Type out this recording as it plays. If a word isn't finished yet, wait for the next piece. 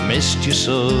missed you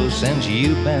so since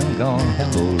you've been gone.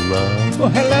 Hello, love. Well,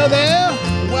 hello there.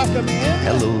 Welcome in.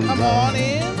 Hello, Come on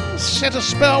in. Set a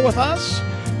spell with us.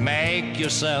 Make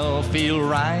yourself feel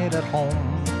right at home.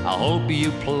 I hope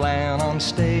you plan on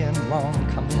staying long.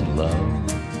 Come in,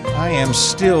 love. I am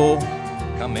still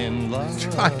Come in, love.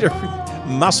 trying to...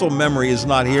 Muscle memory is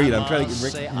not here yet. I'm trying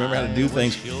to remember how to do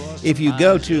things. If you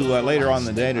go to later on in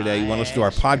the day today, you want to listen to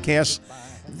our podcasts,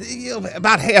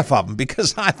 about half of them,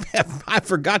 because I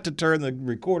forgot to turn the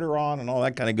recorder on and all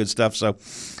that kind of good stuff. So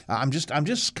I'm just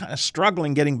kind of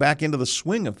struggling getting back into the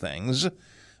swing of things.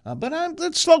 But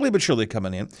it's slowly but surely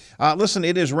coming in. Listen,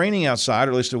 it is raining outside,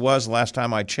 or at least it was the last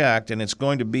time I checked, and it's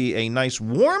going to be a nice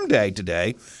warm day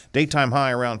today. Daytime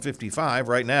high around 55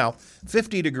 right now.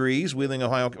 50 degrees, Wheeling,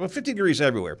 Ohio. Well, 50 degrees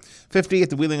everywhere. 50 at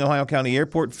the Wheeling, Ohio County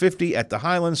Airport, 50 at the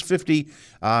Highlands, 50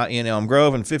 in Elm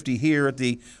Grove, and 50 here at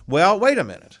the, well, wait a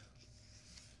minute.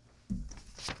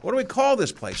 What do we call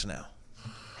this place now?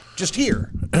 Just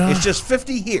here. It's just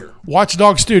 50 here.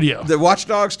 Watchdog Studio. The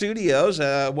Watchdog Studios,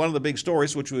 one of the big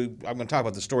stories, which I'm going to talk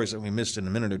about the stories that we missed in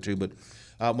a minute or two, but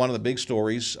one of the big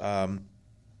stories,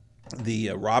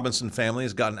 the Robinson family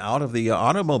has gotten out of the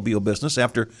automobile business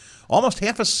after almost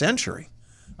half a century.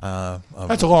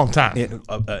 That's a long time.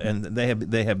 And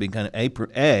they have become a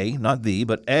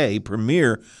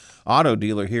premier auto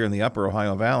dealer here in the Upper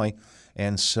Ohio Valley.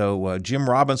 And so Jim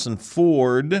Robinson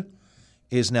Ford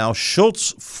is now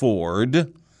Schultz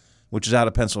Ford, which is out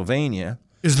of Pennsylvania.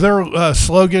 Is their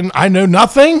slogan, I know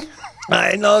nothing?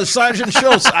 I know Sergeant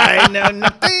Schultz. I know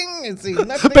nothing. See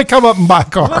nothing. They come up and buy a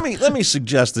car. Let me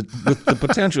suggest that with the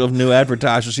potential of new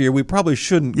advertisers here, we probably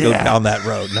shouldn't go down that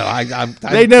road. No,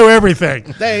 they know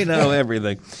everything. They know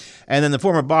everything. And then the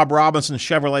former Bob Robinson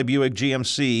Chevrolet Buick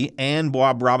GMC and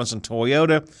Bob Robinson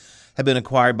Toyota have been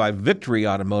acquired by Victory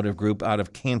Automotive Group out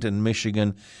of Canton,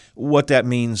 Michigan. What that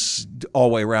means all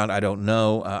the way around, I don't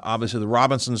know. Obviously, the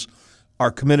Robinsons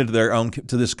are committed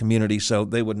to this community, so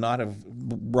they would not have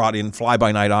brought in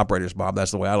fly-by-night operators, Bob.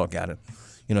 That's the way I look at it.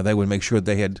 You know, they would make sure that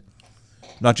they had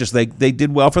not just they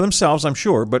did well for themselves, I'm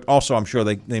sure, but also I'm sure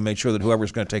they made sure that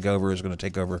whoever's going to take over is going to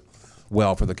take over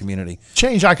well for the community.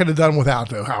 Change I could have done without,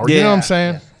 though, Howard. You know what I'm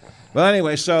saying? Yeah. Well,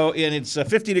 anyway, it's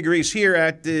 50 degrees here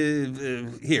at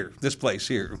this place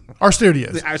here. Our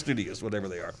studios. Our studios, whatever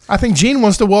they are. I think Gene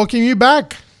wants to welcome you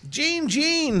back.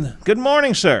 Gene. Good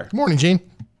morning, sir. Good morning, Gene.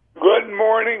 Good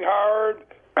morning, Howard.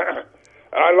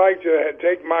 I'd like to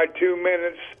take my 2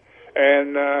 minutes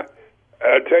and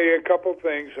tell you a couple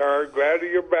things, Howard. Glad that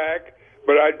you're back,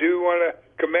 but I do want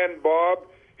to commend Bob.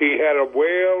 He had a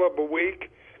whale of a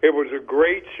week. It was a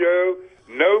great show.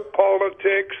 No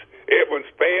politics. It was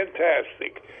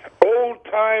fantastic.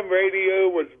 Old-time radio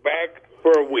was back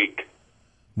for a week.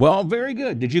 Well, very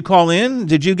good. Did you call in?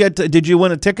 Did you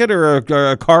win a ticket or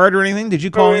a card or anything? Did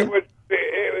you call in?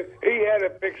 He had a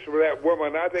picture of that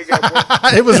woman. I think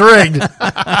I it was rigged.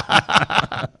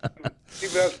 She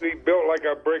must be built like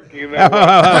a brick, you know.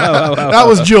 That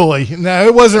was Julie. No,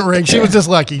 it wasn't rigged. She was just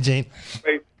lucky, Gene.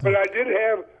 But I did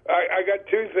have. I got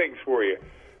two things for you.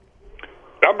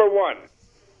 Number one.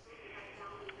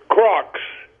 Crocs.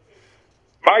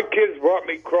 My kids bought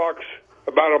me Crocs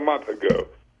about a month ago.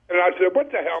 And I said,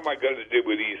 what the hell am I going to do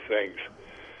with these things?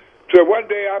 So one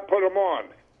day I put them on.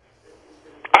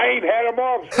 I ain't had them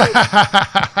off since.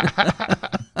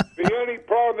 The only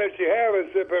problem that you have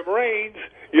is if it rains,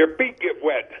 your feet get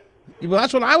wet. Well,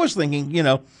 that's what I was thinking, you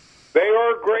know. They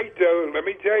are great, though. Let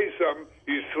me tell you something.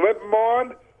 You slip them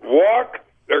on, walk,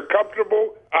 they're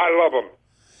comfortable. I love them.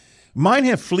 Mine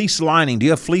have fleece lining. Do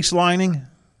you have fleece lining?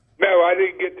 No, I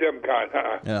didn't get them kind.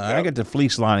 No. I get the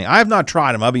fleece lining. I have not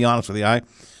tried them. I'll be honest with you. I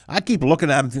keep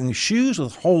looking at them thinking shoes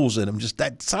with holes in them. Just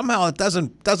that somehow it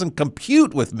doesn't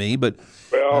compute with me. But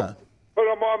well, put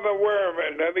them on and wear them,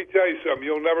 and let me tell you something.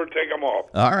 You'll never take them off.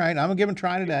 All right, I'm gonna give them a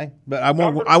try today. But I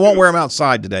won't wear them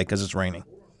outside today because it's raining.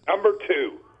 Number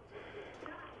two,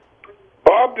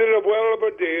 Bob did a well of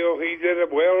a deal. He did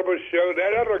a well of a show.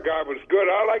 That other guy was good.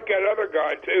 I like that other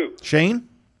guy too. Shane?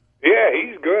 Yeah,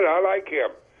 he's good. I like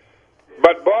him.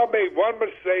 But Bob made one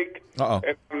mistake, and I'll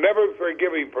never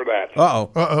forgive him for that.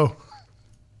 Uh-oh.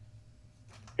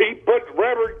 He put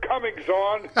Reverend Cummings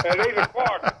on at 8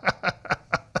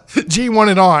 o'clock. Gene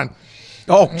wanted on.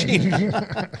 Oh, gee.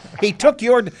 He took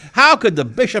your... How could the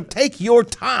bishop take your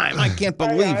time? I can't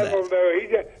believe that. I don't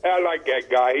know. I like that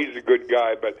guy. He's a good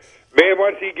guy. But, man,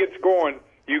 once he gets going,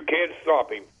 you can't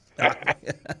stop him.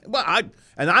 Well,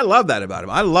 I love that about him.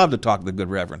 I love to talk to the good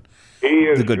reverend. He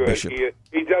is the good bishop.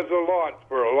 He does a lot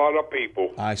for a lot of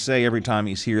people. I say every time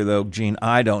he's here, though, Gene,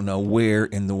 I don't know where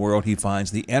in the world he finds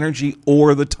the energy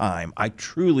or the time. I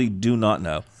truly do not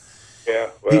know. Yeah,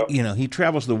 well, he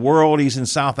travels the world. He's in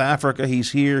South Africa.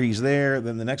 He's here. He's there.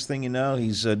 Then the next thing you know,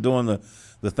 he's doing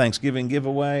the Thanksgiving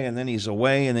giveaway, and then he's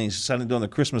away, and then he's suddenly doing the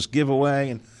Christmas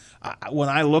giveaway. And when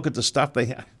I look at the stuff they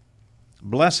have,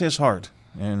 bless his heart,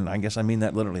 and I guess I mean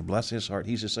that literally, bless his heart.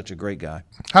 He's just such a great guy.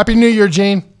 Happy New Year,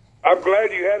 Gene. I'm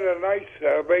glad you had a nice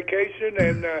vacation,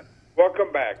 and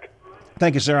welcome back.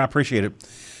 Thank you, sir. I appreciate it.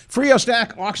 Frio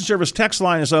Stack Auction Service text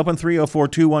line is open,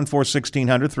 304-214-1600,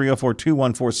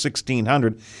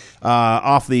 304-214-1600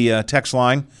 off the text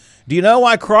line. Do you know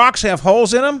why Crocs have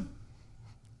holes in them?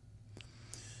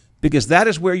 Because that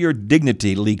is where your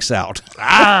dignity leaks out. Make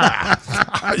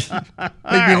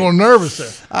me a little nervous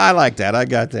there. I like that. I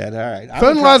got that. All right.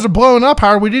 Phone lines are blowing up,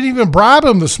 Howard. We didn't even bribe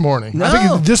him this morning. No. I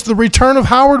think just the return of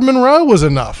Howard Monroe was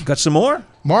enough. Got some more?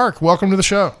 Mark, welcome to the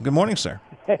show. Good morning, sir.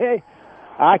 Hey,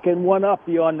 I can one-up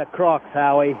you on the Crocs,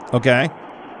 Howie. Okay.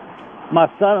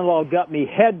 My son-in-law got me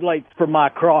headlights for my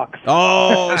Crocs.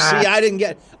 Oh, see, I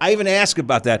even asked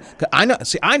about that. I know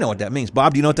what that means.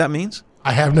 Bob, do you know what that means?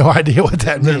 I have no idea what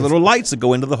that There are means. little lights that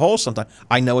go into the hole sometimes.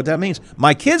 I know what that means.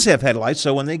 My kids have headlights,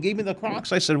 so when they gave me the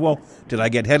Crocs, I said, well, did I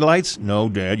get headlights? No,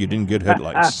 Dad, you didn't get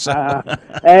headlights.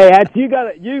 Hey, you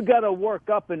gotta work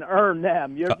up and earn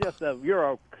them. You're just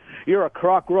you're a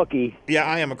Croc rookie. Yeah,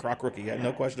 I am a Croc rookie. Yeah,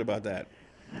 no question about that.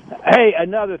 Hey,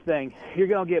 another thing, you're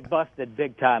gonna get busted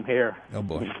big time here. Oh,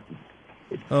 boy.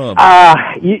 Oh, boy.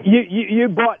 You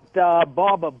bought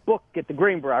Bob a book at the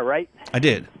Greenbrier, right? I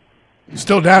did.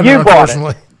 Still down You there, bought it.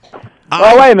 unfortunately.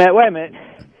 Oh, wait a minute.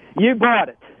 You bought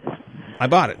it. I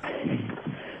bought it.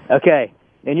 Okay.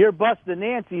 And you're busting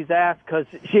Nancy's ass because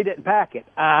she didn't pack it.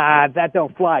 That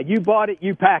don't fly. You bought it,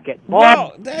 you pack it.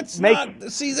 Well, that is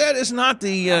not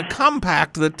the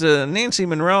compact that Nancy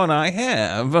Monroe and I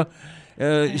have.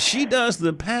 She does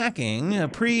the packing,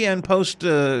 pre and post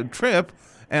trip,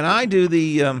 and I do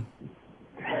the.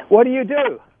 What do you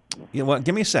do? You know what?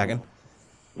 Give me a second.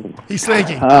 He's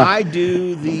thinking. I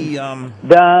do the. Dun,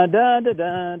 dun, dun,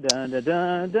 dun, dun,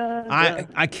 dun, dun,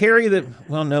 I carry the.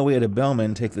 Well, no, we had a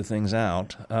bellman take the things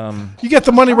out. You get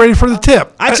the money ready for the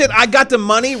tip. I said I got the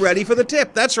money ready for the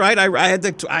tip. That's right. I had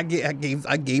the. I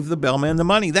gave the bellman the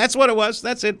money. That's what it was.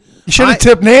 That's it. You should have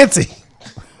tipped Nancy.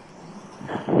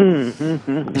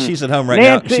 She's at home right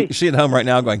now. She's at home right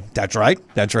now, going. That's right.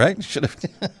 That's right. Should have.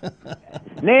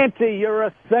 Nancy, you're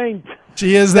a saint.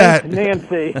 She is that.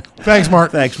 Nancy. Thanks,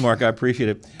 Mark. Thanks, Mark. I appreciate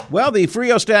it. Well, the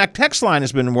Frio Stack text line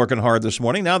has been working hard this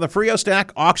morning. Now the Frio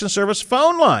Stack Auction Service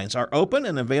phone lines are open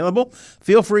and available.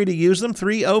 Feel free to use them.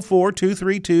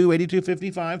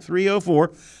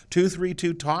 304-232-8255,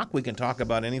 304-232-TALK. We can talk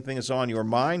about anything that's on your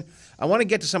mind. I want to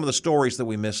get to some of the stories that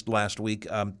we missed last week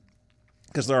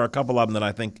because there are a couple of them that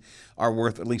I think are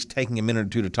worth at least taking a minute or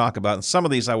two to talk about. And some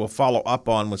of these I will follow up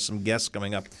on with some guests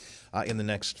coming up in the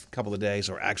next couple of days,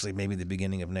 or actually maybe the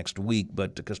beginning of next week.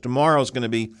 But because tomorrow is going to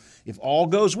be, if all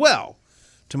goes well,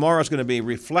 tomorrow is going to be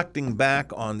reflecting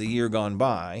back on the year gone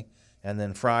by. And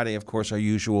then Friday, of course, our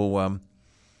usual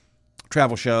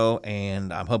travel show.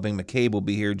 And I'm hoping McCabe will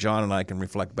be here. John and I can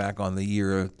reflect back on the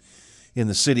year in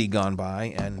the city gone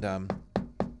by. And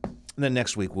then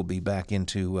next week we'll be back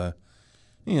into a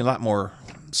lot more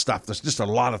stuff. There's just a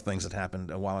lot of things that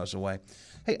happened while I was away.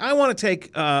 Hey, I want to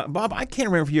take, Bob, I can't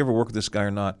remember if you ever worked with this guy or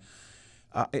not.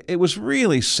 It was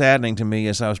really saddening to me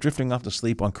as I was drifting off to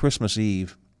sleep on Christmas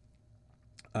Eve.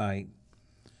 I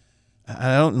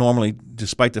don't normally,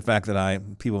 despite the fact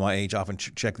that people my age often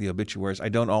check the obituaries, I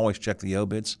don't always check the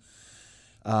obits.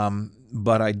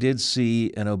 But I did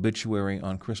see an obituary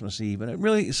on Christmas Eve, and it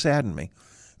really saddened me.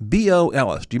 B.O.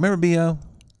 Ellis. Do you remember B.O.?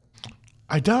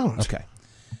 I don't. Okay.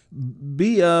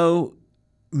 B.O.,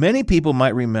 many people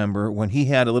might remember when he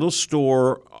had a little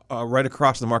store right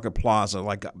across the Market Plaza,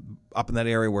 like up in that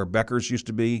area where Becker's used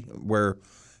to be, where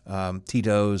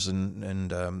Tito's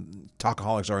and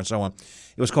Talkaholics are and so on.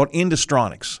 It was called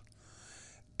Industronics,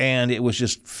 and it was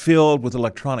just filled with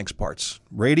electronics parts.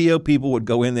 Radio people would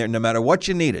go in there no matter what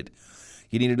you needed.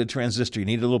 You needed a transistor. You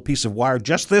needed a little piece of wire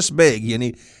just this big.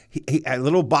 He had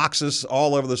little boxes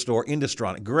all over the store.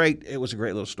 Industronic. Great. It was a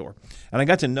great little store. And I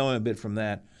got to know him a bit from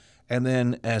that. And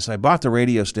then as I bought the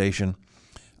radio station,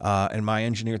 and my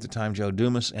engineer at the time, Joe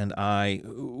Dumas, and I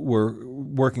were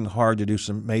working hard to do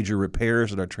some major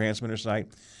repairs at our transmitter site,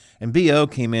 and B.O.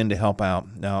 came in to help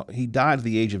out. Now, he died at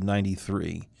the age of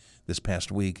 93 this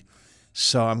past week,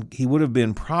 so he would have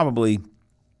been probably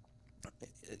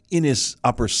in his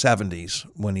upper 70s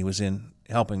when he was in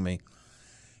helping me.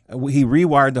 He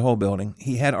rewired the whole building.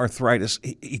 He had arthritis.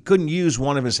 He couldn't use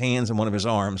one of his hands and one of his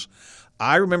arms.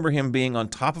 I remember him being on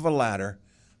top of a ladder,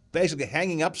 basically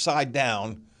hanging upside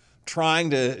down, trying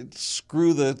to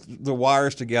screw the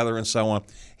wires together and so on.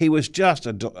 He was just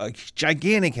a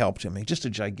gigantic help to me, just a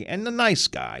gigantic and a nice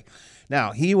guy.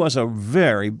 Now, he was a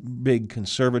very big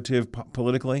conservative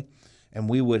politically, and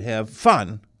we would have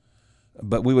fun,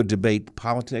 but we would debate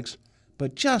politics.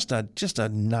 But just a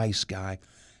nice guy.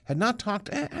 Had not talked.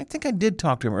 I think I did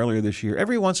talk to him earlier this year.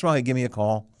 Every once in a while, he'd give me a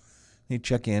call. He'd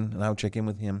check in, and I would check in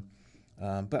with him.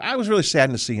 But I was really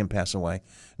saddened to see him pass away.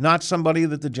 Not somebody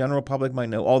that the general public might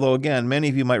know. Although, again, many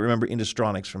of you might remember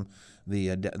Industronics from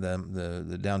the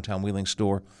downtown Wheeling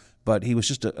store. But he was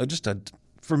just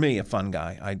for me, a fun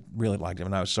guy. I really liked him,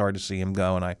 and I was sorry to see him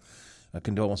go. And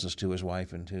condolences to his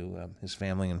wife and to his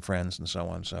family and friends and so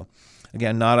on. So,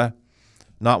 again, not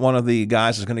one of the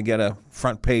guys that's going to get a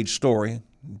front page story,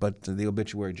 but the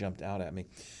obituary jumped out at me.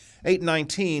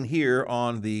 8:19 here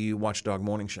on the Watchdog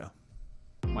Morning Show.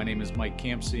 My name is Mike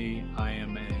Campsey. I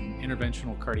am an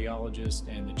interventional cardiologist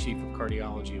and the chief of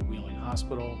cardiology at Wheeling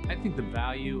Hospital. I think the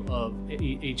value of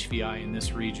HVI in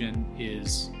this region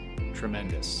is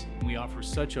tremendous. We offer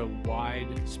such a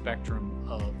wide spectrum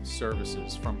of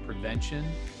services, from prevention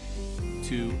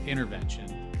to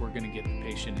intervention. We're going to get the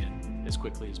patient in as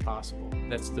quickly as possible.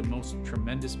 That's the most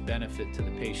tremendous benefit to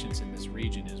the patients in this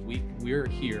region is we're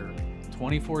here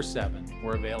 24/7.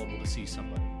 We're available to see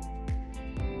somebody.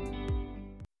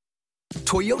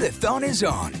 Toyotathon is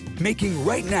on, making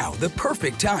right now the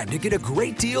perfect time to get a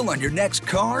great deal on your next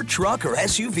car, truck, or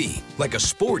SUV, like a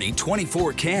sporty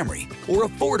 24 Camry or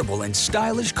affordable and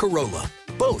stylish Corolla,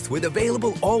 both with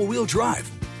available all-wheel drive.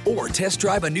 Or test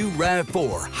drive a new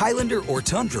RAV4, Highlander, or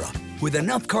Tundra with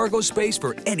enough cargo space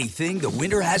for anything the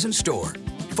winter has in store.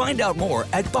 Find out more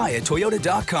at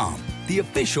buyatoyota.com, the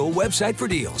official website for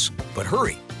deals. But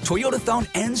hurry, Toyotathon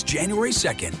ends January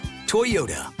 2nd.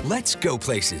 Toyota, let's go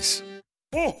places.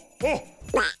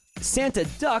 Santa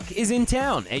Duck is in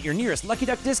town at your nearest Lucky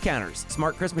Duck discounters.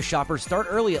 Smart Christmas shoppers start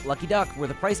early at Lucky Duck, where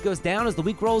the price goes down as the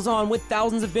week rolls on with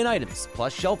thousands of bin items,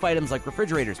 plus shelf items like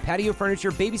refrigerators, patio furniture,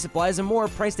 baby supplies, and more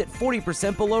priced at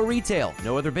 40% below retail.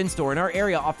 No other bin store in our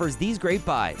area offers these great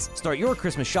buys. Start your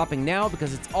Christmas shopping now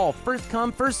because it's all first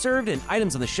come, first served, and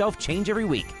items on the shelf change every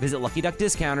week. Visit Lucky Duck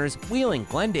discounters, Wheeling,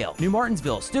 Glendale, New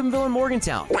Martinsville, Steubenville, and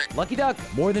Morgantown. Lucky Duck,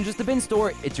 more than just a bin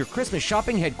store, it's your Christmas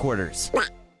shopping headquarters.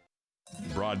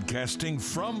 Broadcasting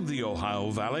from the Ohio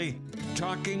Valley,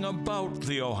 talking about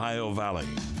the Ohio Valley.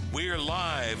 We're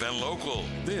live and local.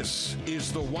 This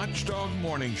is the Watchdog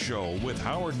Morning Show with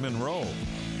Howard Monroe.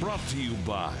 Brought to you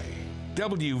by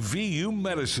WVU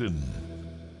Medicine.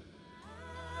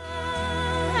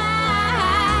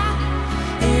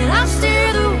 And I'm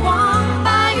still the one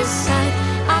by your side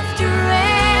after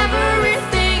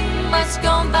everything that's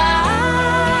gone by.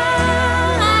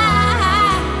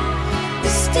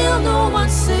 Still no one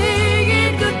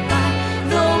saying goodbye,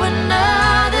 though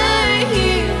another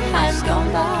year has gone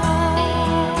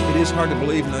by. It is hard to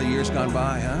believe another year's gone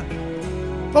by, huh?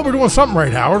 Well, we're doing something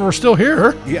right, Howard. We're still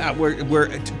here. Yeah,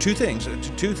 we're two things.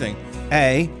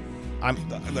 A, I'm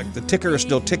like the ticker is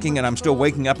still ticking, and I'm still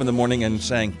waking up in the morning and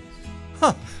saying,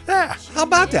 "Huh, yeah, how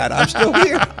about that? I'm still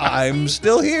here. I'm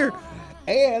still here,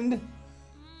 and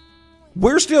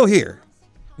we're still here."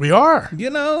 We are.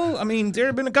 You know, I mean, there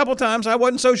have been a couple times I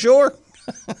wasn't so sure.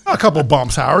 A couple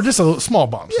bumps, Howard, just small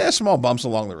bumps. Yeah, small bumps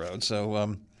along the road.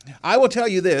 So I will tell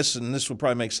you this, and this will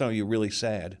probably make some of you really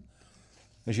sad.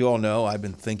 As you all know, I've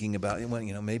been thinking about,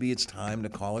 well, maybe it's time to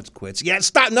call it quits. Yeah,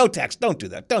 stop. No text. Don't do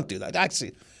that. Don't do that. I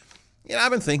see.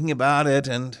 I've been thinking about it,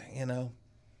 and,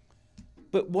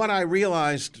 But what I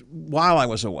realized while I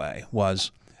was away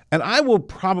was, and I will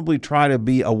probably try to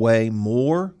be away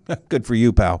more. Good for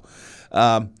you, pal.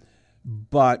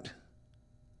 But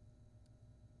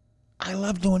I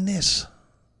love doing this,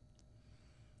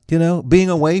 being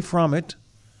away from it.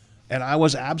 And I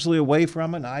was absolutely away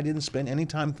from it, and I didn't spend any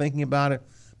time thinking about it.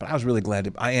 But I was really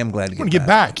I am glad to get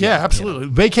back. Yeah, absolutely.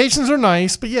 Vacations are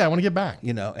nice, but yeah, I want to get back.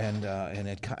 And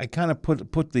it kind of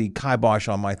put the kibosh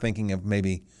on my thinking of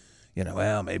maybe,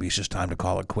 maybe it's just time to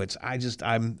call it quits.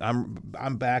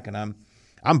 I'm back, and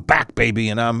I'm back, baby,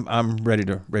 and I'm ready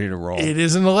to roll. It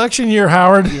is an election year,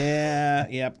 Howard. Yeah,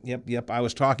 yep. I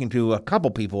was talking to a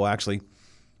couple people, actually.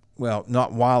 Well,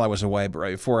 not while I was away, but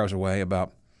right before I was away,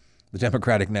 about the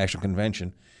Democratic National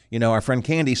Convention. Our friend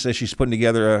Candy says she's putting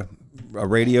together a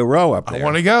Radio Row up there. I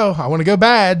want to go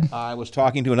bad. I was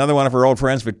talking to another one of her old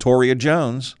friends, Victoria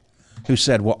Jones, who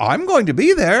said, well, I'm going to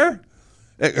be there.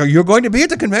 You're going to be at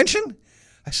the convention?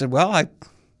 I said, well, I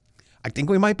think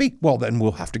we might be. Well, then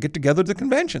we'll have to get together at the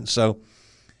convention. So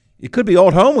it could be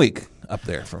Old Home Week. up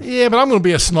there. Yeah, but I'm going to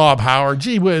be a snob, Howard.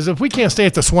 Gee whiz, if we can't stay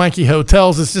at the swanky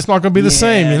hotels, it's just not going to be the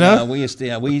same, you know? No,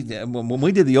 when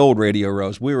we did the old Radio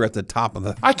Rows, we were at the top of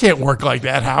the... I can't work like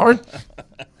that, Howard.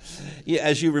 Yeah,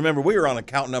 as you remember, we were on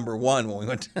account number 1 when we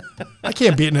went. I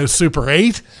can't be at no Super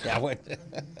 8. Yeah,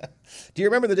 do you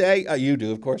remember the day? You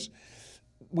do, of course.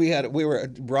 We were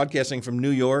broadcasting from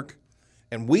New York,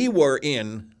 and we were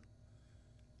in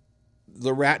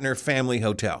the Ratner Family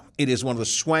Hotel. It is one of the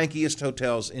swankiest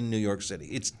hotels in New York City.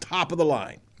 It's top of the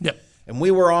line. Yep. And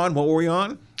we were on, what were we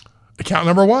on? Account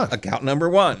number 1. Account number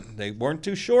 1. They weren't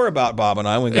too sure about Bob and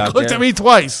I when we got there. They looked at me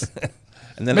twice.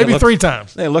 And then maybe 3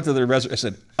 times. They looked at the reservation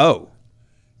and said, "Oh,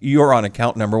 you're on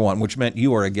account number 1," which meant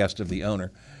you are a guest of the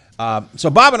owner. So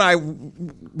Bob and I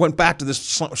went back to this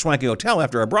swanky hotel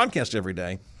after our broadcast every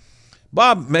day.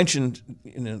 Bob mentioned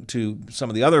to some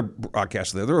of the other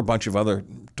broadcasters there were a bunch of other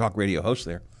talk radio hosts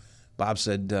there. Bob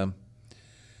said,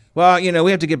 well,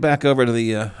 we have to get back over to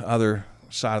the other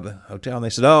side of the hotel. And they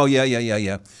said, oh,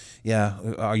 yeah.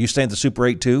 Are you staying at the Super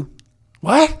 8 too?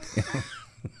 What?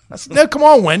 I said, no, come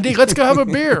on, Wendy. Let's go have a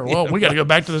beer. Well, we got to go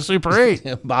back to the Super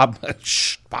 8. Bob,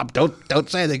 don't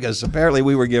say anything, because apparently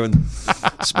we were given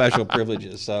special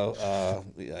privileges. So,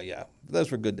 yeah,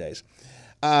 those were good days.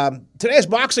 Today's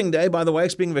Boxing Day, by the way.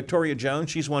 Speaking of Victoria Jones,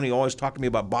 she's one who always talked to me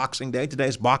about Boxing Day.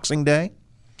 Today's Boxing Day.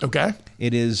 Okay.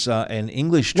 It is an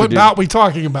English tradition. What bout are we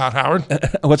talking about, Howard?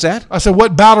 What's that? I said,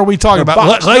 what bout are we talking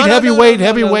about? Light heavyweight,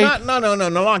 heavyweight?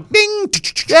 No. Ding.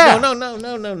 Yeah.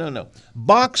 No.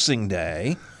 Boxing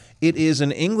Day. It is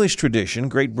an English tradition,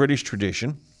 Great British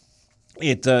tradition.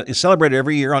 It is celebrated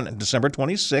every year on December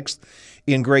 26th.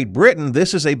 In Great Britain,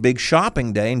 this is a big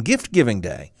shopping day and gift-giving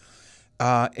day.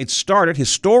 It started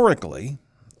historically,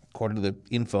 according to the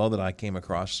info that I came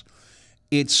across,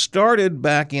 it started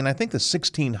back in, I think, the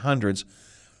 1600s.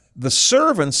 The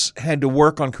servants had to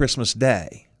work on Christmas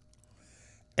Day.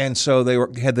 And so they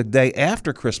had the day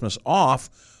after Christmas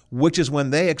off, which is when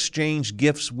they exchanged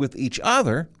gifts with each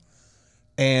other.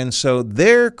 And so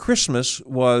their Christmas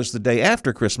was the day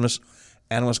after Christmas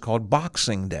and was called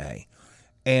Boxing Day.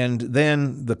 And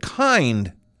then the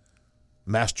kind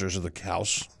masters of the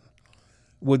house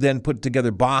would then put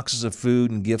together boxes of food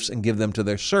and gifts and give them to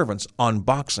their servants on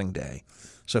Boxing Day.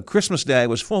 So Christmas Day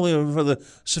was fully for the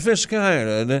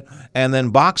sophisticated, and then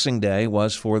Boxing Day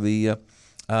was for the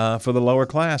lower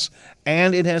class.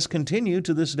 And it has continued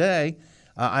to this day.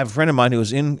 I have a friend of mine who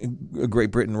is in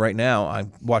Great Britain right now.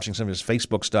 I'm watching some of his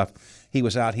Facebook stuff. He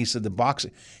was out. He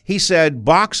said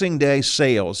Boxing Day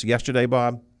sales yesterday,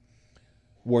 Bob,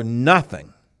 were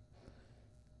nothing.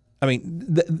 I mean,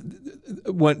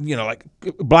 when like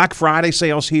Black Friday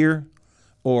sales here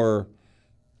or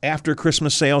after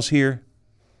Christmas sales here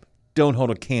don't hold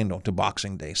a candle to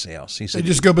Boxing Day sales. He said they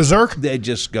just go berserk? They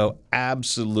just go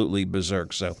absolutely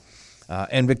berserk. So,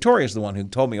 and Victoria's the one who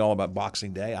told me all about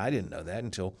Boxing Day. I didn't know that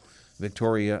until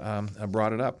Victoria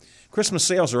brought it up. Christmas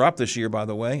sales are up this year, by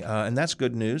the way, and that's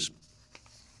good news.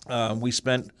 We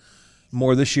spent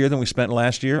more this year than we spent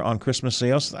last year on Christmas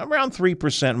sales, around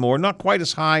 3% more. Not quite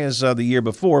as high as the year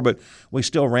before, but we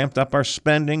still ramped up our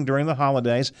spending during the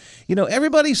holidays.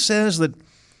 Everybody says that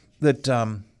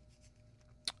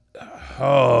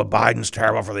Biden's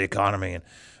terrible for the economy, and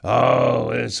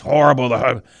it's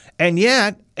horrible. And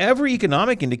yet, every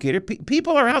economic indicator,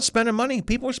 people are out spending money.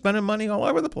 People are spending money all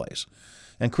over the place.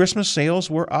 And Christmas sales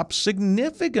were up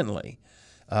significantly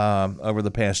over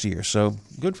the past year. So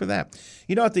good for that.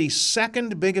 You know what the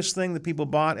second biggest thing that people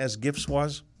bought as gifts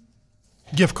was?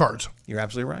 Gift cards. You're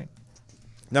absolutely right.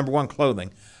 Number 1,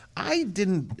 clothing. I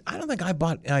did. I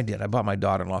bought my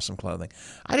daughter-in-law some clothing.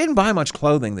 I didn't buy much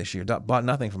clothing this year. Bought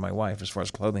nothing for my wife as far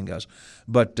as clothing goes.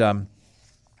 But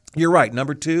you're right.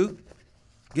 Number 2,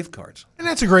 gift cards. And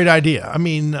that's a great idea. I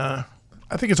mean, I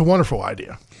think it's a wonderful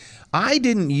idea. I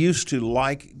didn't used to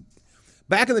like,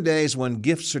 back in the days when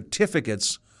gift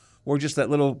certificates were just that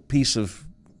little piece of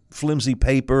flimsy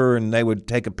paper and they would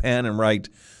take a pen and write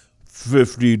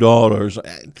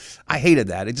 $50. I hated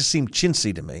that. It just seemed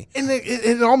chintzy to me. And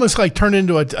it almost like turned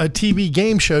into a TV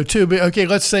game show too. But okay,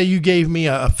 let's say you gave me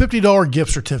a $50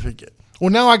 gift certificate. Well,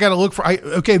 now I got to look for,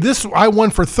 this I won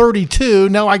for $32.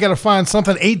 Now I got to find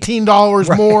something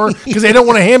 $18 more because they don't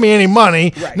want to hand me any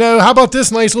money. Right. No, how about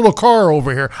this nice little car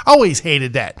over here? I always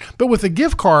hated that. But with a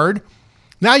gift card,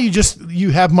 now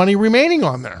you have money remaining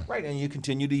on there. Right, and you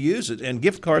continue to use it. And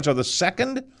gift cards are the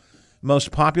second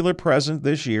most popular present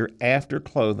this year after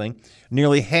clothing.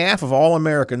 Nearly half of all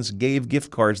Americans gave gift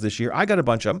cards this year. I got a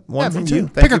bunch of them. One from you.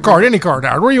 Pick a card, any card,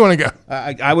 Howard. Where do you want to go?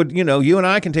 I would, you and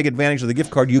I can take advantage of the gift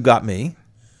card you got me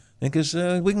because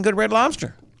we can go to Red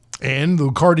Lobster. And the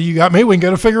card you got me, we can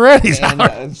go to Figueretti's.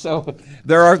 And so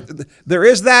there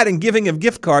is that in giving of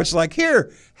gift cards. Like,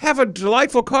 here, have a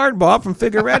delightful card, Bob, from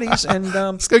Figueretti's. And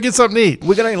let's go get something to eat.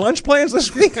 We got any lunch plans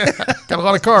this week? Got a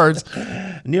lot of cards.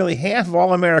 Nearly half of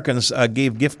all Americans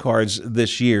gave gift cards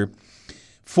this year.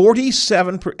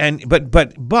 47%.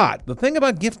 But the thing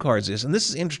about gift cards is, and this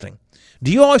is interesting,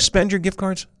 do you always spend your gift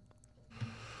cards?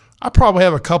 I probably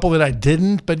have a couple that I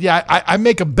didn't, but yeah, I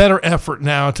make a better effort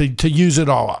now to use it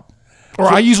all up. Or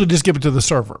I usually just give it to the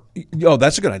server. Oh,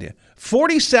 that's a good idea.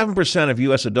 47% of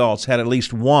U.S. adults had at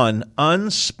least one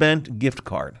unspent gift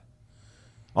card.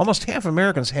 Almost half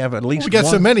Americans have at least one. We got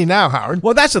so many now, Howard.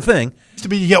 Well, that's the thing. Used to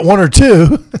be you get one or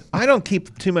two. I don't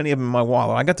keep too many of them in my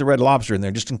wallet. I got the Red Lobster in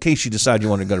there just in case you decide you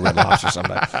want to go to Red Lobster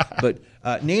sometime. But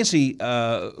Nancy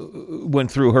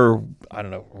went through her, I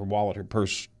don't know, her wallet, her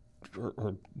purse,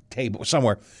 her table,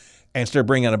 somewhere, and started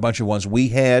bringing out a bunch of ones we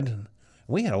had.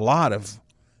 We had a lot of,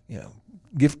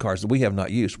 gift cards that we have not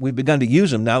used. We've begun to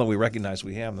use them now that we recognize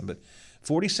we have them. But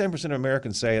 47% of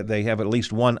Americans say they have at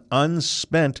least one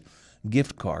unspent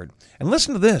gift card. And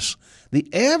listen to this.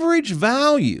 The average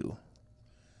value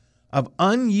of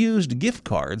unused gift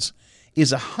cards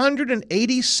is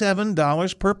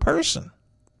 $187 per person.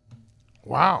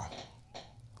 Wow.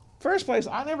 First place,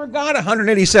 I never got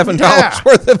 $187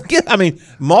 worth of gift. I mean,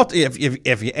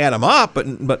 if you add them up, but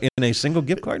in a single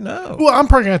gift card, no. Well, I'm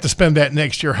probably going to have to spend that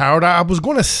next year, Howard. I was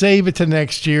going to save it to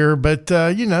next year, but,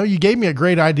 you gave me a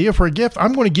great idea for a gift.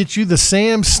 I'm going to get you the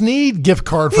Sam Snead gift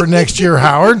card for next year,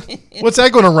 Howard. What's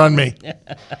that going to run me?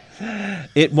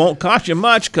 It won't cost you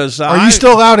much because Are you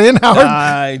still out in,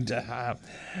 Howard?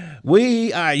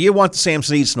 You want the Sam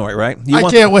Snead story, right? I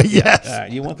can't wait,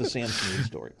 yes. You want the Sam Snead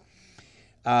story.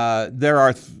 There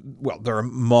are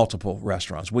multiple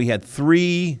restaurants. We had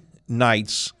 3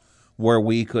 nights where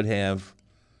we could have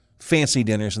fancy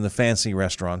dinners in the fancy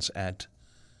restaurants at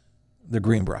the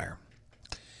Greenbrier.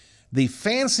 The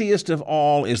fanciest of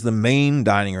all is the main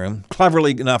dining room,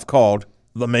 cleverly enough called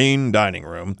the main dining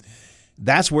room.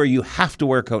 That's where you have to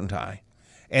wear a coat and tie.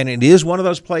 And it is one of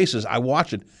those places. I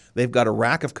watched it. They've got a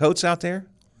rack of coats out there.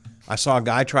 I saw a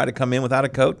guy try to come in without a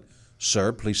coat.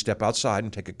 Sir, please step outside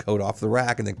and take a coat off the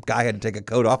rack. And the guy had to take a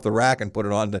coat off the rack and put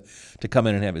it on to come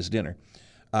in and have his dinner.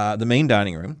 The main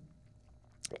dining room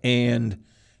and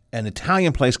an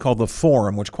Italian place called The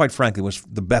Forum, which quite frankly was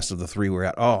the best of the 3 we were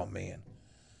at. Oh, man.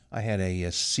 I had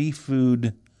a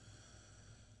seafood,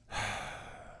 I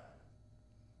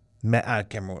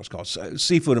can't remember what it's called,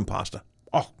 seafood and pasta.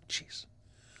 Oh, jeez.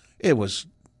 It was,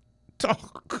 oh,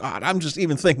 God, I'm just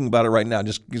even thinking about it right now. It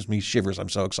just gives me shivers. I'm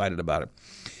so excited about it.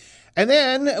 And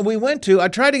then I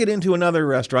tried to get into another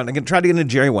restaurant. I tried to get into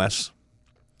Jerry West's,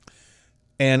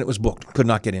 and it was booked. Could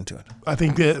not get into it. I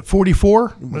think 44?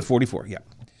 44, yeah.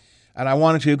 And I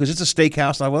wanted to because it's a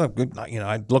steakhouse. And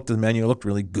I looked at the menu. It looked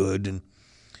really good,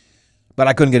 but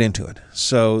I couldn't get into it.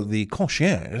 So the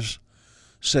concierge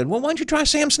said, well, why don't you try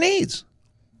Sam Snead's?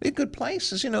 Be a good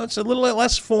place. It's a little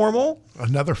less formal.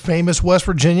 Another famous West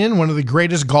Virginian, one of the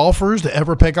greatest golfers to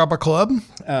ever pick up a club.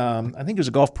 I think he was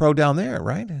a golf pro down there,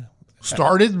 right?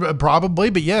 Started probably,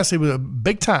 but yes, he was a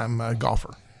big-time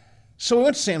golfer. So we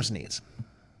went to Sam Snead's.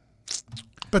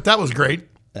 But that was great.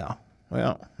 Yeah.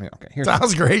 Well, yeah, okay. That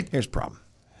was great. Here's the problem.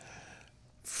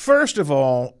 First of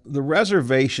all, the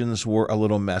reservations were a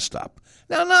little messed up.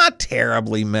 Now, not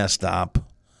terribly messed up,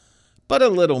 but a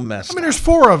little messed up. I mean, there's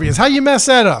 4 of you. How you mess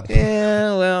that up?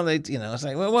 Yeah, well, it's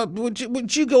like, well, what,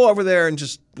 would you go over there and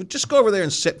just go over there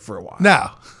and sit for a while?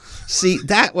 No. See,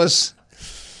 that was...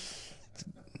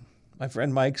 My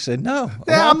friend Mike said, "No,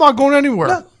 I'm not going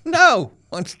anywhere." No.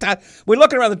 We're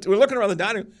looking around the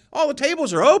dining room. All the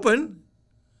tables are open.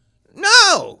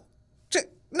 No. Sit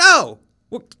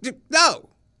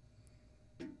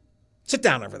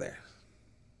down over there.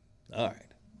 All right.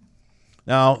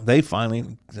 Now they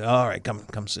finally. All right,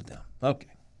 come sit down. Okay.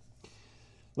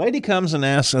 Lady comes and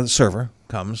asks. The server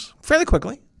comes fairly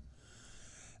quickly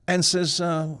and says,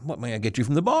 "What may I get you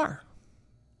from the bar?"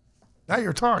 Now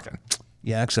you're talking.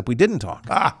 Yeah, except we didn't talk.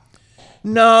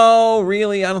 No,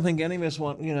 really, I don't think any of us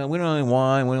want, we don't want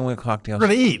wine, we don't want cocktails. We're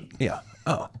going to eat. Yeah.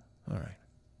 Oh, all right.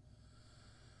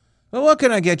 Well, what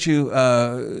can I get you?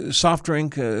 Soft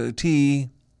drink, tea?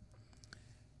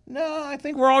 No, I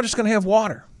think we're all just going to have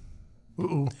water.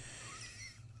 Uh-oh.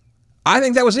 I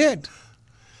think that was it.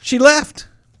 She left.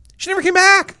 She never came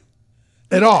back.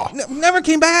 At all. Never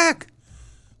came back.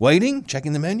 Waiting,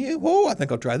 checking the menu. Oh, I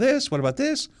think I'll try this. What about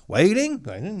this? Waiting.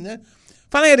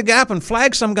 Finally, I had to go up and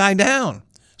flag some guy down.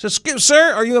 Said,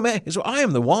 "Sir, are you a man?" He said, "I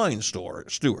am the wine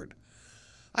steward."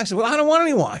 I said, "Well, I don't want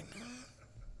any wine.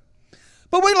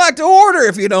 But we'd like to order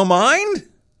if you don't mind."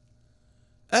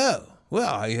 Oh,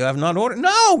 well, you have not ordered.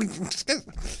 No.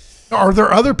 Are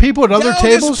there other people at other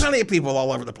tables? There's plenty of people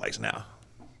all over the place now.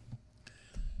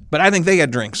 But I think they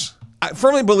had drinks. I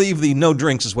firmly believe the no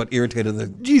drinks is what irritated the.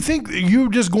 Do you think you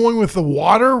just going with the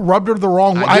water rubbed her the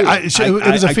wrong way?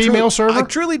 It was a female server? I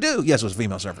truly do. Yes, it was a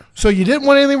female server. So you didn't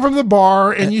want anything from the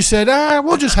bar, and you said,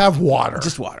 we'll just have water.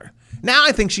 Just water. Now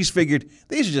I think she's figured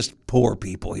these are just poor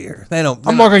people here. I'm not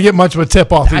going to get much of a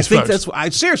tip off these folks. I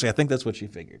think that's what she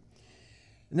figured.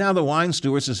 Now the wine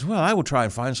steward says, well, I will try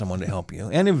and find someone to help you.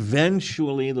 And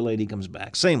eventually the lady comes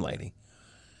back. Same lady.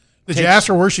 Did you ask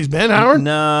her where she's been, Howard?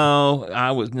 No,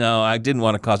 I didn't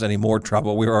want to cause any more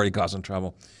trouble. We were already causing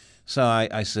trouble. So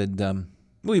I said,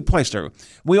 we placed her.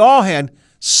 We all had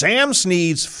Sam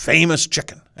Snead's famous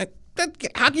chicken.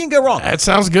 How can you go wrong? That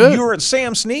sounds good. You were at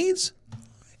Sam Snead's?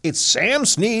 It's Sam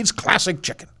Snead's classic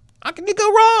chicken. How can you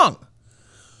go wrong?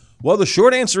 Well, the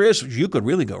short answer is you could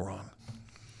really go wrong.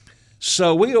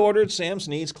 So we ordered Sam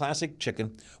Snead's classic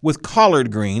chicken with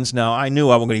collard greens. Now, I knew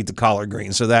I wasn't going to eat the collard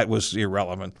greens, so that was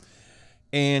irrelevant.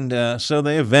 And so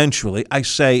they eventually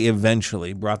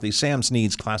brought the Sam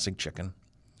Snead's classic chicken,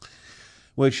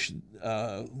 which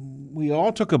we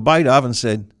all took a bite of and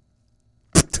said,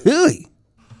 "Patooey."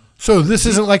 So this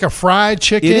isn't like a fried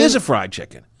chicken? It is a fried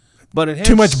chicken. But it has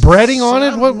too much breading on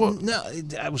it? What? No,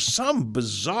 it was some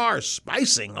bizarre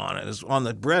spicing on it, on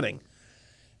the breading.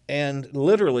 And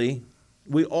literally,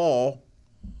 we all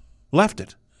left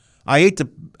it. I ate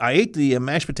the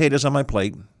mashed potatoes on my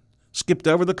plate, skipped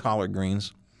over the collard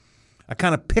greens. I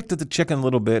kind of picked at the chicken a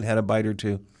little bit, had a bite or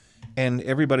two, and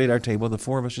everybody at our table, the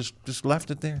four of us, just left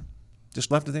it there.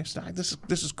 Just left it there.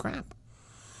 This is crap.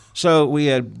 So we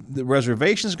had the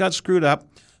reservations got screwed up.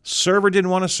 Server didn't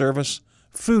want to serve us.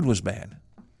 Food was bad.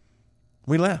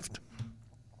 We left.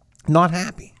 Not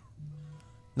happy.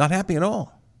 Not happy at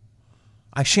all.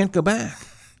 I shan't go back.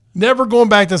 Never going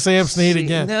back to Sam Snead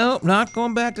again. No, not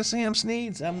going back to Sam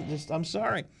Snead's. I'm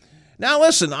sorry. Now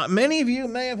listen, many of you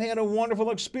may have had a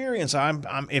wonderful experience.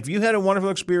 If you had a wonderful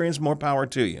experience, more power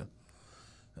to you.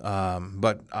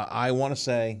 But I want to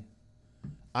say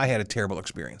I had a terrible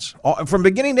experience. From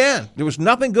beginning to end. There was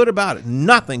nothing good about it.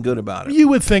 Nothing good about it. You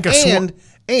would think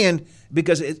and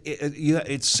because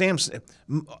it's Sam's,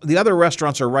 the other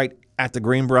restaurants are right at the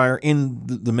Greenbrier in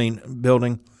the main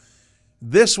building.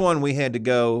 This one we had to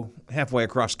go halfway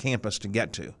across campus to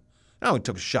get to. Now, we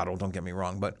took a shuttle, don't get me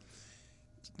wrong, but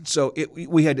so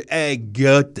we had to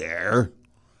get there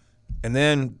and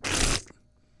then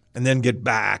get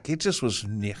back. It just was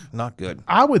not good.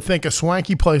 I would think a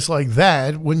swanky place like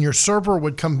that, when your server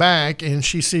would come back and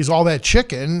she sees all that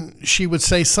chicken, she would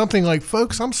say something like,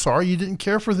 folks, I'm sorry you didn't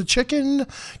care for the chicken.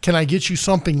 Can I get you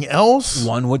something else?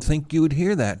 One would think you would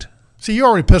hear that. See, you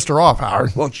already pissed her off,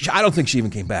 Howard. Well, I don't think she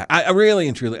even came back. I really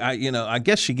and truly, I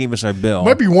guess she gave us our bill.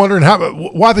 Might be wondering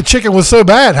why the chicken was so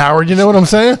bad, Howard. You know what I'm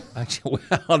saying?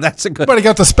 Well, that's a good. Everybody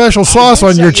got the special sauce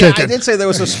on your chicken. I did say there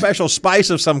was a special spice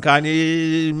of some kind.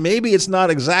 Maybe it's not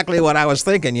exactly what I was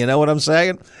thinking. You know what I'm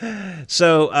saying?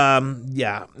 So,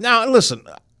 yeah. Now, listen.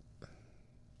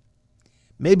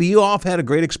 Maybe you all have had a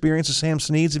great experience at Sam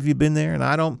Snead's if you've been there, and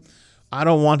I don't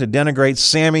want to denigrate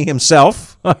Sammy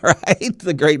himself, all right,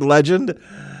 the great legend.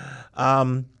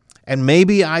 And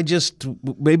maybe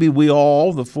we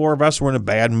all, the four of us, were in a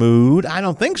bad mood. I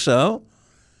don't think so.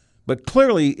 But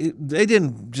clearly,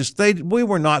 we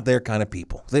were not their kind of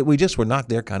people. We just were not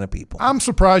their kind of people. I'm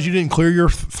surprised you didn't clear your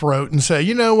throat and say,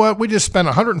 you know what, we just spent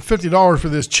 $150 for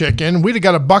this chicken. We'd have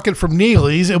got a bucket from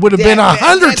Neely's. It would have been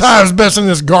 100 times best than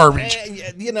this garbage.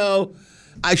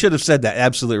 I should have said that.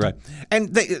 Absolutely right.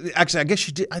 And actually, I guess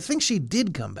she did. I think she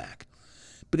did come back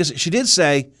because she did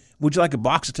say, "Would you like a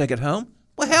box to take it home?"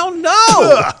 Well, hell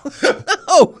no.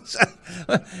 No.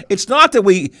 It's not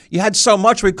that you had so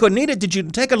much we couldn't eat it. Did you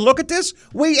take a look at this?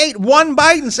 We ate one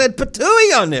bite and said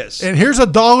patooey on this. And here's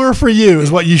 $1 for you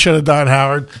is what you should have done,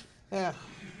 Howard. Yeah.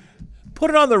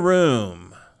 Put it on the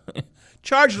room.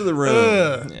 Charge to the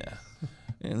room. Yeah.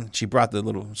 And she brought the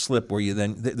little slip where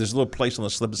there's a little place on the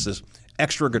slip that says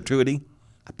extra gratuity.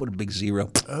 I put a big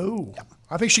 0. Oh. Yeah.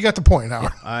 I think she got the point,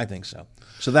 Howard. Yeah, I think so.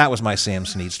 So that was my Sam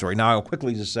Snead story. Now, I'll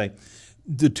quickly just say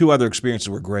the two other experiences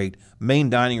were great. Main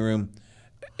dining room,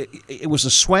 it was the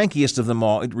swankiest of them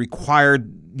all. It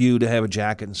required you to have a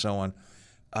jacket and so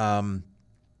on.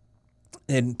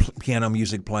 And piano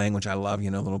music playing, which I love,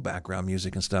 little background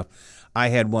music and stuff. I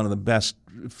had one of the best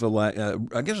filet,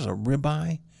 I guess it was a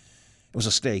ribeye. It was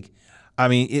a steak. I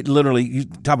mean, it literally, you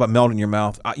talk about melt in your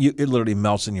mouth. It literally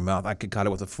melts in your mouth. I could cut it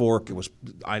with a fork.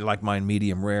 I like mine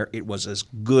medium rare. It was as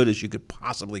good as you could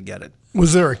possibly get it.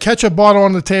 Was there a ketchup bottle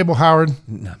on the table, Howard?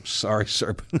 No, I'm sorry,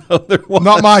 sir, but no, there was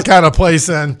not my kind of place.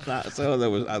 Then, so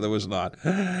there was not.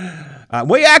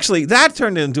 Actually, that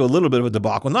turned into a little bit of a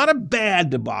debacle. Not a bad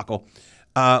debacle.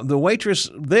 The waitress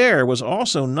there was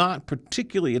also not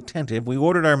particularly attentive. We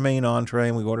ordered our main entree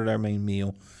and we ordered our main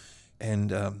meal.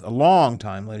 And a long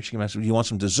time later, she came and said, "Do you want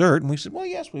some dessert?" And we said, "Well,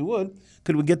 yes, we would.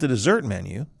 Could we get the dessert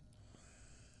menu?"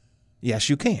 "Yes,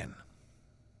 you can."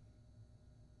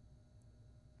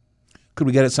 "Could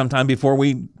we get it sometime before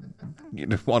we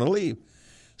want to leave?"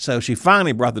 So she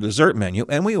finally brought the dessert menu,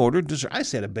 and we ordered dessert. I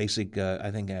said a basic,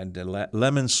 I think I had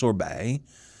lemon sorbet,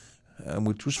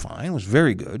 which was fine. It was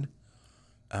very good,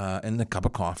 and a cup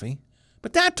of coffee.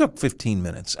 But that took 15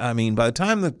 minutes. I mean, by the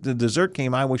time the dessert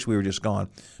came, I wish we were just gone.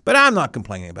 But I'm not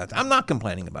complaining about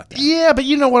that. Yeah, but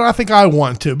you know what? I think I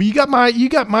want to. But you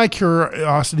got my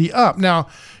curiosity up. Now,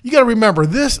 you got to remember,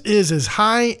 this is as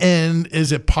high end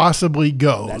as it possibly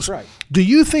goes. That's right. Do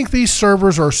you think these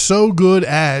servers are so good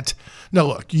at? Now,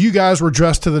 look, you guys were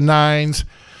dressed to the nines,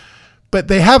 but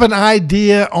they have an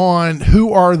idea on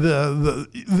who are the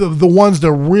ones to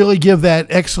really give that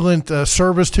excellent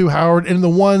service to, Howard, and the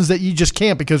ones that you just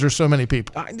can't because there's so many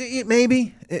people.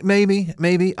 Maybe.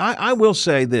 I will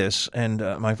say this, and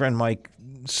my friend Mike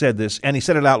said this, and he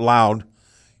said it out loud.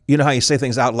 You know how you say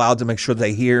things out loud to make sure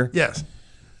they hear? Yes.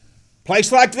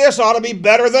 Place like this ought to be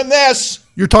better than this.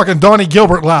 You're talking Donnie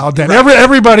Gilbert loud, then. Right.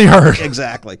 Everybody heard.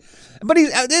 Exactly. But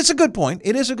it's a good point.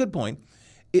 It is a good point.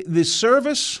 The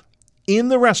service in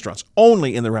the restaurants,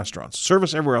 only in the restaurants.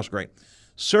 Service everywhere else, great.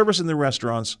 Service in the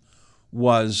restaurants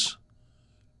was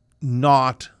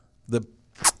not the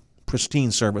pristine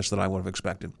service that I would have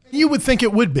expected. You would think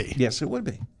it would be. Yes, it would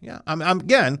be. Yeah.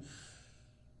 Again,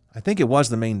 I think it was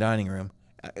the main dining room.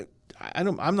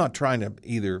 I'm not trying to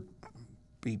either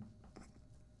be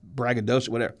braggadocious,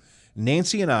 whatever.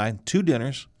 Nancy and I, 2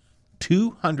 dinners,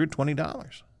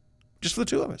 $220, just for the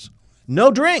two of us. No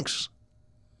drinks.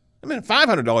 I mean, a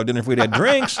 $500 dinner if we'd had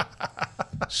drinks.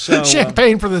 So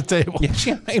champagne for the table. Yeah,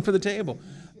 champagne for the table.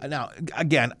 Now,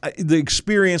 again, the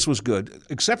experience was good.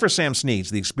 Except for Sam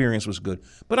Snead's, the experience was good.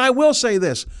 But I will say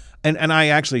this, and I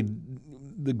actually,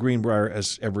 the Greenbrier,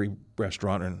 as every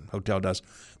restaurant and hotel does,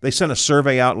 they sent a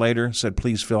survey out later, said,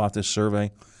 please fill out this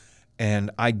survey. And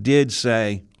I did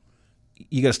say,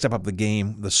 you got to step up the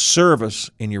game. The service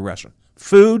in your restaurant.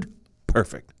 Food,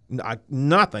 perfect.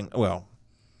 Nothing, well,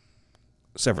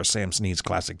 except for Sam Snead's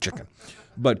classic chicken.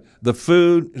 But the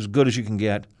food is good as you can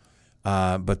get.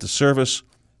 But the service,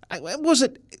 was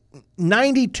it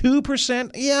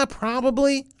 92%? Yeah,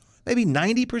 probably. Maybe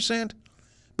 90%.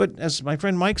 But as my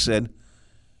friend Mike said,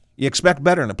 you expect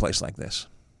better in a place like this.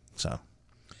 So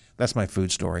that's my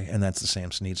food story, and that's the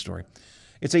Sam Snead story.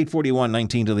 It's 8:41,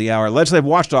 19 to the hour. Legislative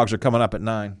Watchdogs are coming up at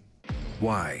 9.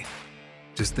 Why?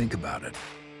 Just think about it.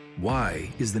 Why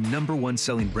is the #1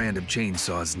 selling brand of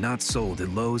chainsaws not sold at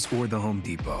Lowe's or the Home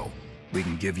Depot? We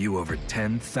can give you over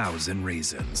 10,000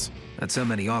 reasons. That's how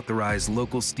many authorized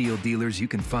local steel dealers you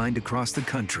can find across the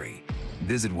country.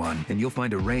 Visit one and you'll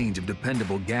find a range of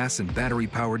dependable gas and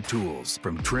battery-powered tools,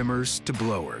 from trimmers to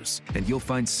blowers. And you'll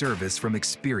find service from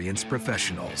experienced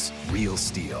professionals. Real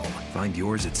steel. Find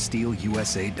yours at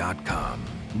steelusa.com.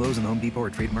 Lowe's and Home Depot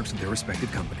are trademarks of their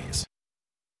respective companies.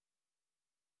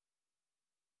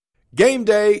 Game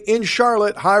day in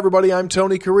Charlotte. Hi, everybody. I'm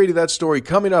Tony Caridi. That story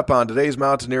coming up on today's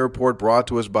Mountaineer Report, brought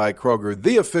to us by Kroger,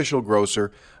 the official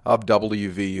grocer of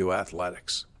WVU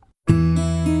Athletics.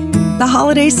 The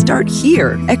holidays start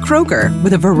here at Kroger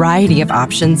with a variety of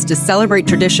options to celebrate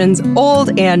traditions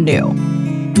old and new.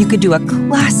 You could do a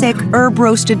classic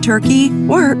herb-roasted turkey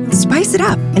or spice it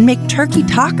up and make turkey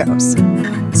tacos.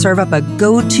 Serve up a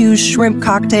go-to shrimp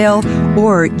cocktail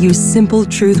or use Simple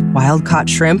Truth wild-caught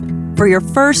shrimp for your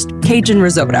first Cajun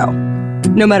risotto.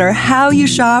 No matter how you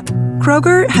shop,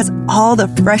 Kroger has all the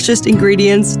freshest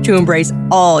ingredients to embrace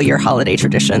all your holiday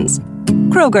traditions.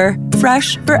 Kroger,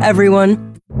 fresh for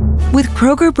everyone. With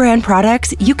Kroger brand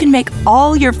products, you can make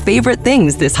all your favorite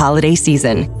things this holiday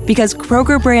season, because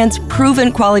Kroger brand's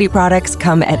proven quality products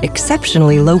come at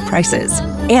exceptionally low prices.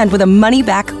 And with a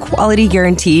money-back quality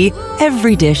guarantee,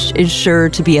 every dish is sure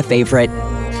to be a favorite.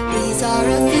 These are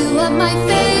a few of my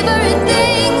favorite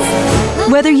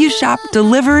things. Whether you shop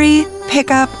delivery,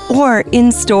 pickup, or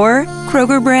in-store,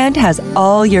 Kroger brand has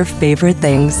all your favorite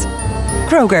things.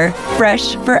 Kroger,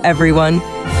 fresh for everyone.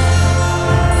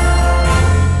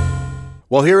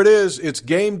 Well, here it is. It's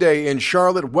game day in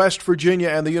Charlotte, West Virginia,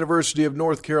 and the University of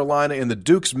North Carolina in the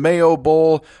Duke's Mayo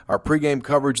Bowl. Our pregame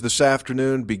coverage this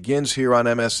afternoon begins here on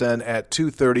MSN at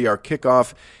 2:30. Our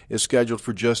kickoff is scheduled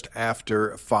for just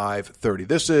after 5:30.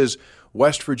 This is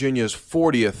West Virginia's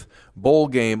 40th bowl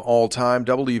game all time.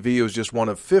 WVU is just one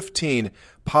of 15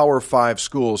 Power 5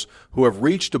 schools who have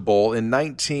reached a bowl in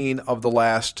 19 of the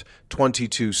last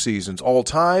 22 seasons. All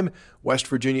time, West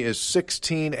Virginia is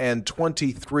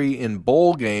 16-23 in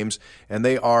bowl games, and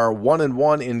they are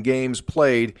 1-1 in games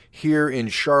played here in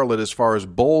Charlotte as far as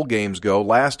bowl games go.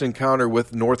 Last encounter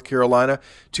with North Carolina,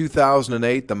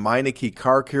 2008, the Meineke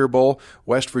Car Care Bowl.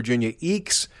 West Virginia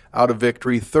ekes out a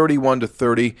victory,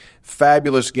 31-30.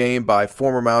 Fabulous game by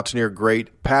former Mountaineer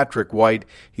great Patrick White.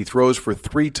 He throws for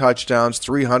 3 touchdowns,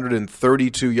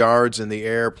 332 yards in the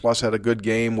air, plus had a good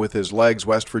game with his legs.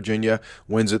 West Virginia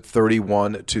wins it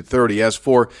 31-30. As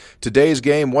for today's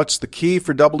game, what's the key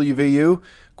for WVU?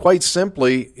 Quite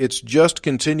simply, it's just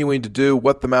continuing to do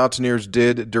what the Mountaineers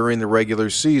did during the regular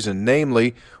season,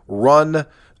 namely run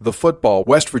the football.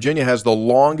 West Virginia has the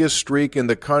longest streak in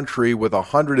the country with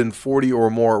 140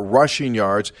 or more rushing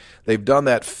yards. They've done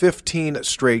that 15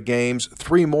 straight games,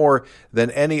 3 more than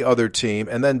any other team.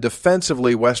 And then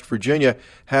defensively, West Virginia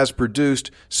has produced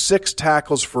 6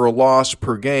 tackles for a loss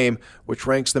per game, which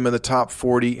ranks them in the top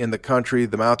 40 in the country.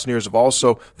 The Mountaineers have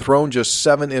also thrown just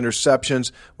 7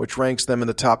 interceptions, which ranks them in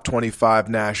the top 25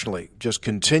 nationally. Just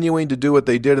continuing to do what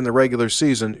they did in the regular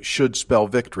season should spell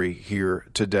victory here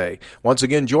today. Once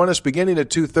again, join us beginning at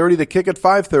 2:30 to kick at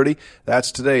 5:30.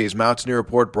 That's today's Mountaineer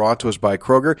Report, brought to us by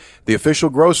Kroger, the official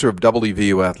grocer of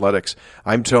WVU Athletics.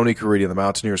 I'm Tony Caridi on the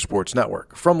Mountaineer Sports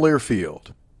Network from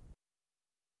Learfield.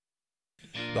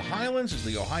 The Highlands is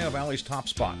the Ohio Valley's top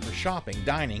spot for shopping,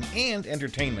 dining, and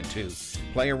entertainment, too.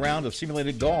 Play a round of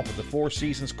simulated golf at the Four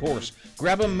Seasons course.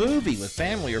 Grab a movie with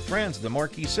family or friends at the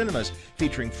Marquee Cinemas,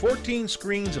 featuring 14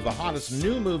 screens of the hottest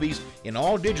new movies in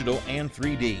all digital and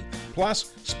 3D.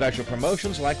 Plus, special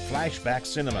promotions like Flashback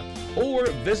Cinema. Or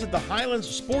visit the Highlands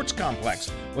Sports Complex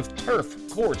with turf,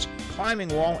 courts,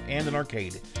 climbing wall, and an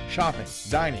arcade. Shopping,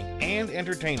 dining, and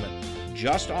entertainment.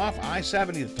 Just off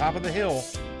I-70 at the top of the hill,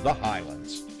 the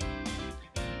Highlands.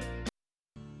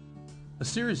 A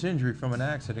serious injury from an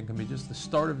accident can be just the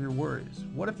start of your worries.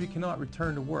 What if you cannot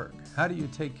return to work? How do you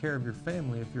take care of your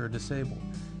family if you're disabled?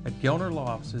 At Gelner Law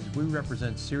Offices, we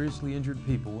represent seriously injured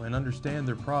people and understand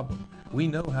their problem. We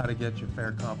know how to get you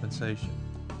fair compensation.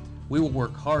 We will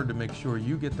work hard to make sure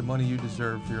you get the money you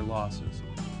deserve for your losses.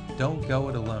 Don't go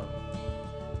it alone.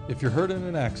 If you're hurt in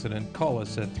an accident, call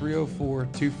us at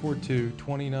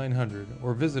 304-242-2900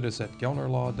 or visit us at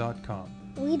gelnerlaw.com.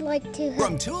 We'd like to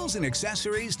From tools and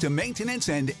accessories to maintenance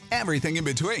and everything in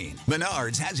between,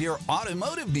 Menards has your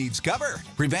automotive needs covered.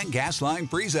 Prevent gas line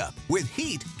freeze-up with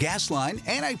Heat Gas Line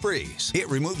Antifreeze. It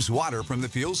removes water from the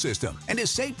fuel system and is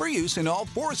safe for use in all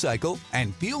 4-cycle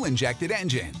and fuel-injected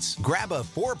engines. Grab a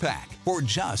 4-pack for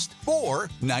just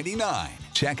 $4.99.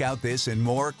 Check out this and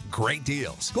more great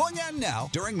deals going on now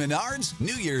during Menards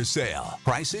New Year's sale.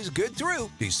 Prices good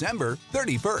through December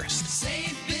 31st.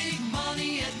 Save big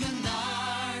money at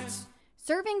Menards.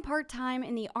 Serving part-time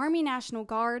in the Army National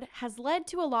Guard has led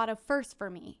to a lot of firsts for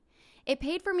me. It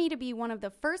paid for me to be one of the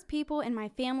first people in my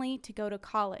family to go to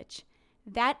college.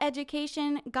 That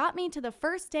education got me to the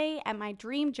first day at my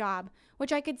dream job,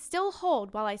 which I could still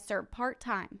hold while I served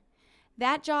part-time.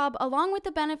 That job, along with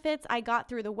the benefits I got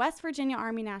through the West Virginia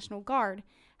Army National Guard,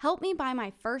 helped me buy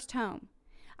my first home.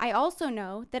 I also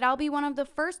know that I'll be one of the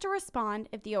first to respond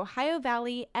if the Ohio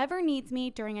Valley ever needs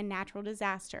me during a natural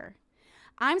disaster.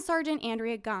 I'm Sergeant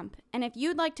Andrea Gump, and if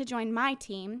you'd like to join my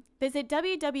team, visit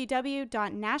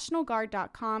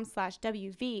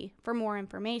www.nationalguard.com/WV for more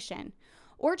information,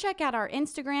 or check out our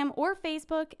Instagram or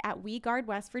Facebook at We Guard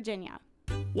West Virginia.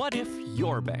 What if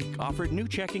your bank offered new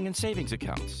checking and savings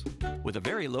accounts with a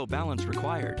very low balance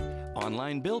required,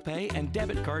 online bill pay, and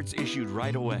debit cards issued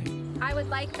right away? I would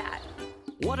like that.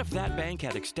 What if that bank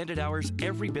had extended hours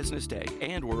every business day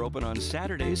and were open on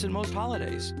Saturdays and most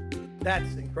holidays?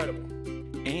 That's incredible.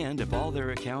 And if all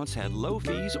their accounts had low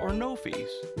fees or no fees?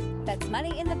 That's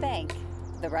money in the bank,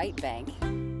 the right bank.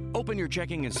 Open your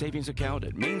checking and savings account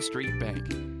at Main Street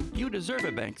Bank. You deserve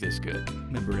a bank this good.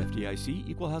 Member FDIC,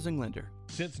 Equal Housing Lender.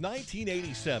 Since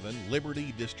 1987,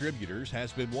 Liberty Distributors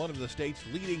has been one of the state's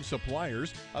leading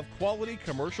suppliers of quality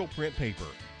commercial print paper,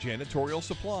 janitorial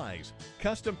supplies,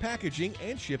 custom packaging,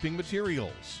 and shipping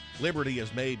materials. Liberty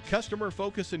has made customer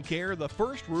focus and care the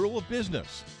first rule of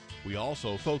business. We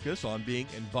also focus on being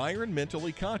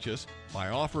environmentally conscious by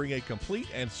offering a complete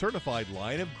and certified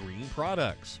line of green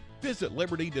products. Visit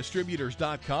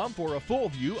LibertyDistributors.com for a full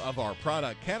view of our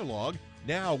product catalog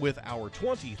Now with our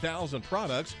 20,000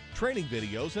 products, training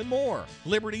videos, and more.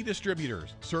 Liberty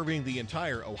Distributors, serving the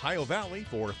entire Ohio Valley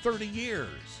for 30 years.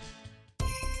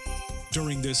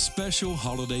 During this special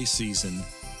holiday season,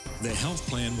 the Health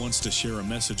Plan wants to share a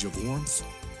message of warmth,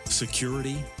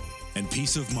 security, and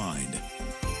peace of mind.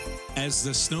 As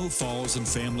the snow falls and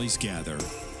families gather,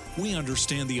 we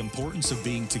understand the importance of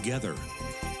being together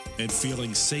and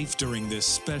feeling safe during this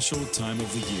special time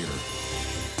of the year.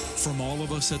 From all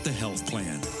of us at the Health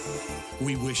Plan,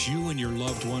 we wish you and your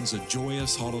loved ones a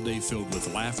joyous holiday filled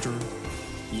with laughter,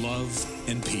 love,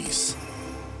 and peace.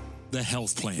 The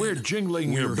Health Plan. We're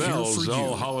jingling your We're here bells for you.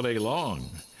 all holiday long.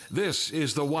 This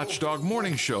is the Watchdog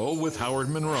Morning Show with Howard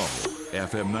Monroe,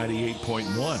 FM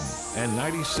 98.1 and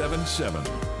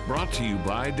 97.7. Brought to you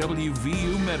by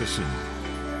WVU Medicine.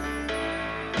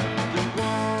 The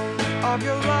warmth of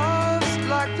your love's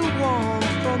like the warmth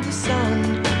from the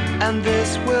sun, and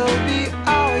this will be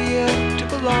our year.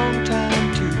 Took a long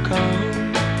time to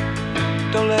come.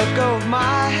 Don't let go of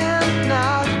my hand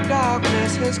now, the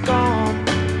darkness has gone.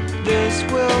 This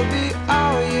will be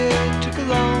our year. Took a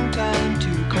long time to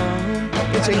come.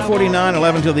 It's 8:49,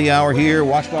 11 till the hour here.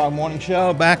 Watchdog Morning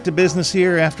Show. Back to business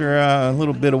here after a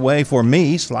little bit away for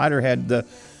me. Slider had the...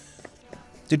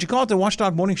 Did you call it the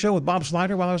Watchdog Morning Show with Bob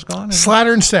Slider while I was gone?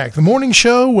 Slider and Stack. The morning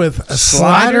show with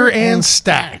Slider and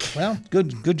Stack. Well,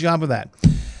 good job of that.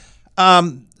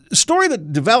 Story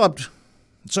that developed...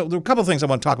 So there were a couple of things I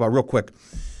want to talk about real quick.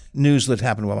 News that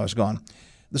happened while I was gone.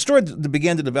 The story that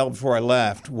began to develop before I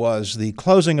left was the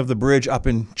closing of the bridge up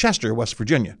in Chester, West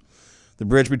Virginia. The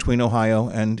bridge between Ohio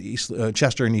and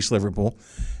Chester and East Liverpool,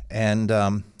 and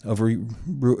over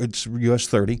it's US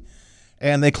 30.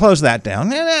 And they closed that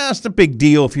down. And that's a big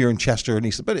deal if you're in Chester and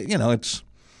East, but it's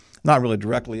not really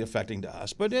directly affecting to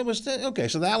us. But it was okay.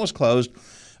 So that was closed.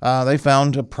 They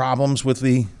found problems with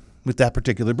that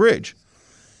particular bridge.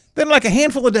 Then, like a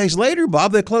handful of days later,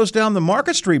 Bob, they closed down the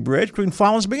Market Street Bridge between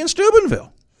Follansbee and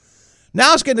Steubenville.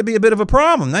 Now it's getting to be a bit of a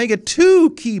problem. Now you get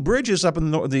two key bridges up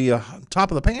in the top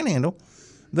of the Panhandle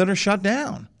that are shut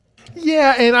down.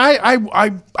 Yeah, and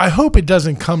I hope it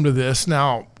doesn't come to this.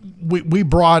 Now, we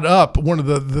brought up one of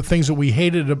the things that we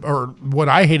hated, or what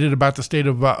I hated about the state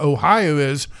of Ohio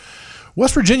is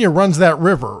West Virginia runs that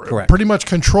river. Correct. Pretty much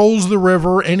controls the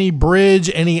river. Any bridge,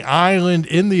 any island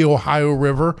in the Ohio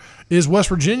River is West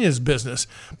Virginia's business.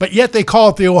 But yet they call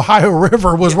it the Ohio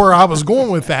River was where I was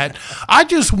going with that. I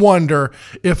just wonder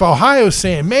if Ohio's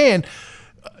saying, man,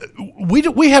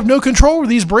 we have no control over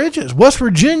these bridges. West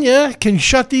Virginia can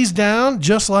shut these down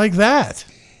just like that.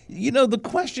 The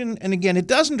question, and again, it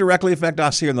doesn't directly affect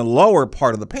us here in the lower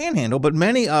part of the Panhandle, but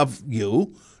many of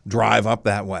you drive up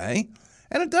that way.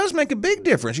 And it does make a big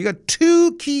difference. You got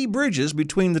two key bridges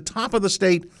between the top of the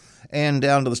state and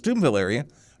down to the Steubenville area,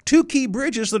 two key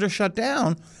bridges that are shut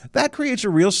down. That creates a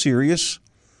real serious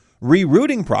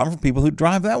rerouting problem for people who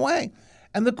drive that way.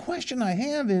 And the question I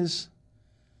have is,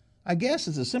 I guess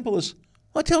it's as simple as,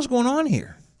 what the hell's going on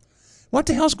here? What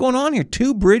the hell's going on here?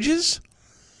 Two bridges?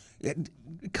 A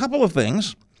couple of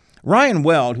things. Ryan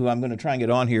Weld, who I'm going to try and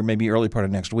get on here maybe early part of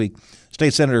next week,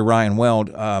 State Senator Ryan Weld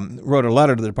wrote a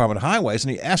letter to the Department of Highways, and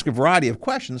he asked a variety of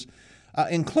questions,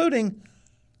 including,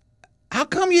 how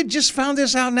come you just found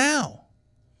this out now?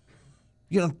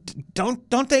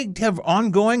 Don't they have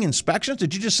ongoing inspections?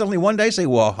 Did you just suddenly one day say,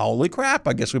 well, holy crap,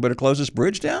 I guess we better close this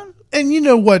bridge down? And you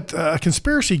know what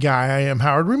conspiracy guy I am,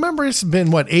 Howard. Remember, it's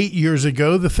been, 8 years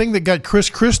ago, the thing that got Chris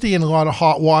Christie in a lot of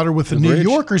hot water with the New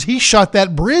Yorkers, he shut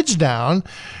that bridge down,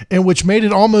 and which made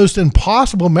it almost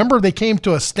impossible. Remember, they came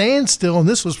to a standstill, and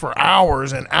this was for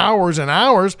hours and hours and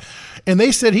hours, and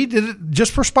they said he did it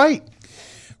just for spite.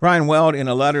 Ryan Weld, in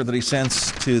a letter that he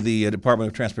sends to the Department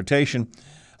of Transportation,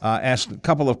 asked a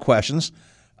couple of questions,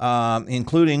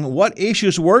 including what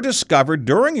issues were discovered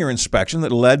during your inspection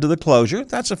that led to the closure.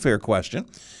 That's a fair question.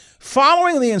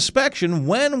 Following the inspection,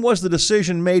 when was the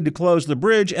decision made to close the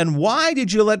bridge, and why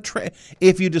did you let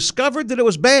if you discovered that it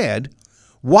was bad,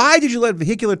 why did you let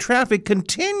vehicular traffic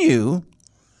continue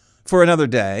for another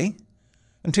day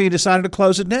until you decided to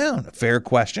close it down? A fair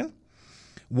question.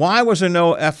 Why was there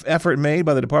no effort made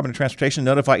by the Department of Transportation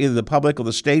to notify either the public or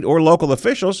the state or local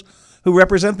officials who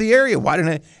represent the area? Why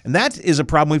didn't it? And that is a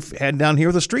problem we've had down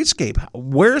here with the streetscape.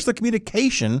 Where's the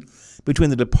communication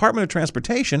between the Department of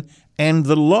Transportation and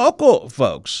the local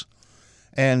folks?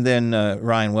 And then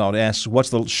Ryan Weld asks, what's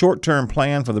the short-term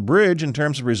plan for the bridge in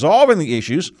terms of resolving the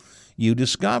issues you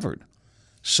discovered?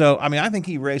 So, I think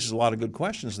he raises a lot of good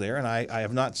questions there, and I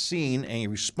have not seen any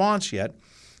response yet,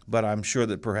 but I'm sure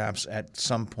that perhaps at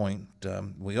some point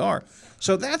we are.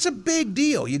 So that's a big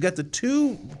deal. You got the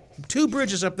two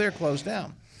bridges up there closed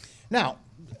down. Now,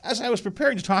 as I was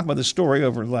preparing to talk about this story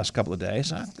over the last couple of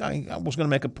days, I was going to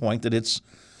make a point that it's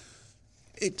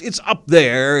up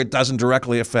there. It doesn't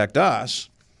directly affect us.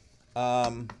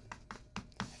 Then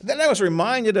I was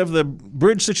reminded of the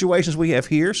bridge situations we have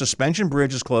here. Suspension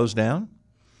Bridge is closed down.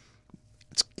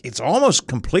 It's almost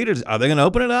completed. Are they going to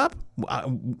open it up?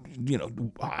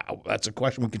 That's a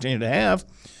question we continue to have.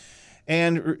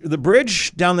 And the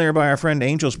bridge down there by our friend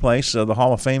Angel's place, the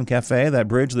Hall of Fame Cafe, that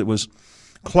bridge that was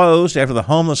closed after the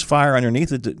homeless fire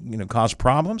underneath it, caused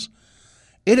problems.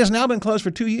 It has now been closed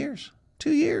for 2 years. 2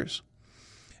 years.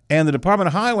 And the Department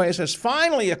of Highways has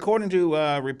finally, according to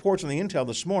reports on the Intel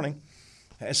this morning,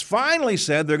 has finally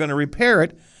said they're going to repair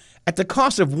it at the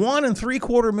cost of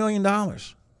 $1.75 million. Going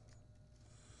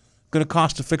to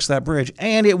cost to fix that bridge,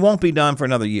 and it won't be done for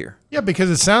another year. Yeah, because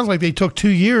it sounds like they took 2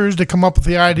 years to come up with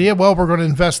the idea. Well, we're going to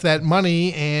invest that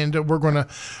money, and we're going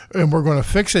to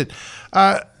fix it.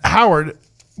 Howard,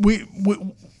 we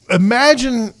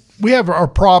imagine we have our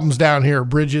problems down here,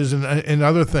 bridges and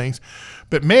other things.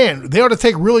 But, man, they ought to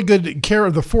take really good care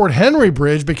of the Fort Henry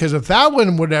Bridge, because if that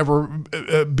one would ever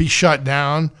be shut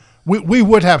down, we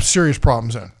would have serious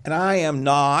problems then. And I am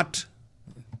not,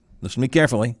 listen to me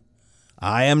carefully,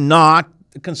 I am not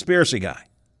the conspiracy guy.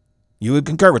 You would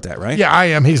concur with that, right? Yeah, I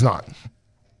am. He's not.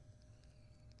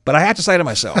 But I have to say to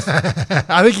myself.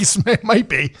 I think he might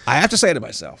be. I have to say to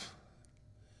myself,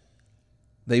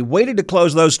 they waited to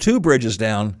close those 2 bridges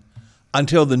down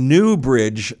until the new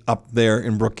bridge up there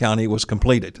in Brooke County was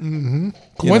completed. Mm-hmm.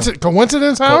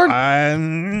 Coincidence, Howard?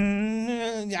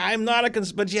 I'm not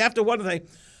a but you have to wonder,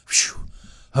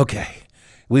 okay,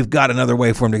 we've got another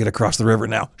way for him to get across the river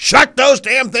now. Shut those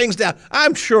damn things down.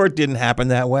 I'm sure it didn't happen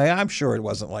that way. I'm sure it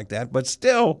wasn't like that. But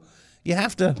still, you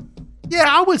have to. Yeah,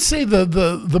 I would say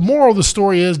the moral of the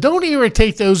story is don't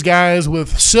irritate those guys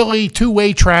with silly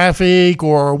two-way traffic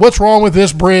or what's wrong with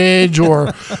this bridge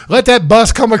or let that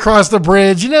bus come across the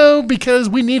bridge, because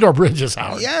we need our bridges,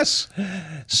 Howard. Yes.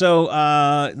 So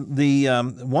the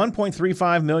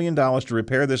 $1.35 million to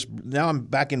repair this. Now I'm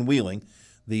back in Wheeling.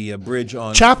 The bridge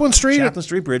on Chaplain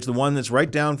Street Bridge, the one that's right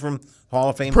down from Hall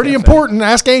of Fame. Pretty Cafe. Important.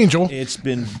 Ask Angel. It's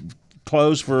been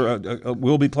closed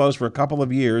will be closed for a couple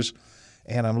of years,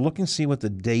 and I'm looking to see what the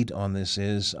date on this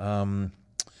is.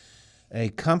 A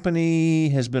company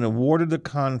has been awarded the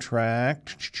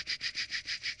contract,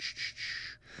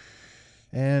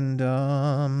 and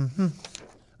I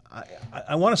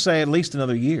want to say at least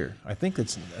another year. I think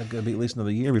it's going to be at least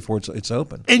another year before it's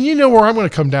open. And you know where I'm going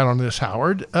to come down on this,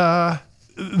 Howard.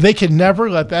 They can never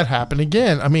let that happen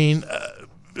again. I mean,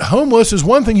 homeless is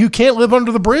one thing. You can't live under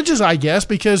the bridges, I guess,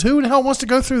 because who in hell wants to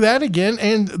go through that again?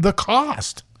 And the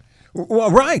cost.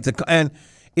 Well, right. And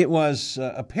it was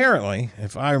apparently,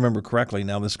 if I remember correctly,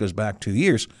 now this goes back 2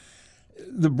 years,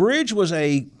 the bridge was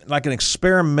like an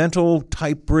experimental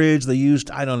type bridge. They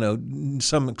used, I don't know,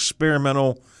 some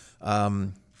experimental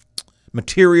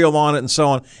material on it and so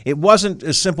on. It wasn't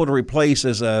as simple to replace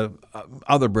as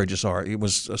other bridges are. It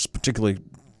was an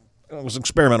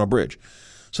experimental bridge.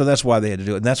 So that's why they had to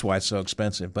do it, and that's why it's so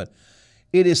expensive. But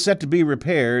it is set to be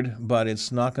repaired, but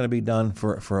it's not going to be done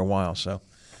for a while. So,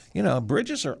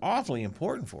 bridges are awfully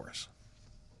important for us.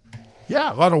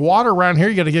 Yeah, a lot of water around here.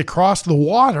 You got to get across the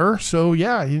water. So,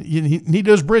 yeah, you need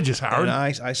those bridges, Howard. And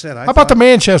I How about the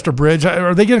Manchester Bridge?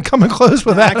 Are they going to come in close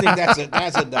with that? I think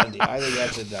that's a done deal. I think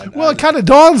that's a done deal. Well, it kind of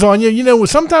dawns on you.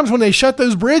 Sometimes when they shut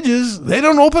those bridges, they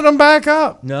don't open them back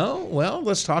up. No. Well,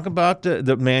 let's talk about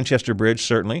the Manchester Bridge,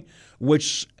 certainly,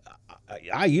 which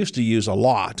I used to use a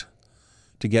lot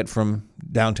to get from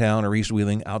downtown or East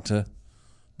Wheeling out to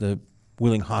the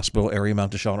Wheeling Hospital area,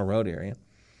 Mount Deshauna Road area.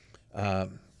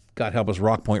 God help us,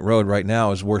 Rock Point Road right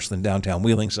now is worse than downtown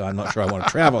Wheeling, so I'm not sure I want to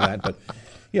travel that. But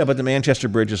the Manchester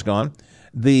Bridge is gone.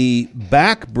 The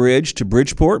back bridge to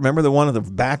Bridgeport, remember the one at the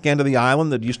back end of the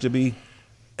island that used to be?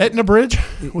 Etna Bridge?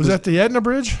 Was that the Etna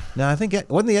Bridge? No, I think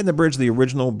wasn't the Etna Bridge the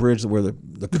original bridge where the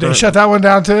Did they shut that one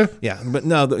down too? Yeah, but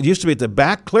no, it used to be at the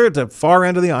back, clear at the far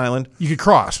end of the island. You could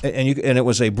cross. And it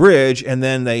was a bridge, and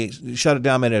then they shut it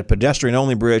down, made it a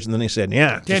pedestrian-only bridge, and then they said,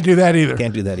 Can't do that either.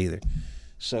 Can't do that either.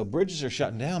 So bridges are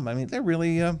shutting down. I mean, they're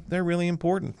really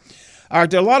important. All right,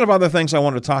 there are a lot of other things I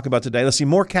wanted to talk about today. Let's see.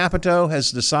 More Capito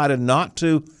has decided not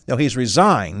to. He's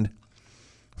resigned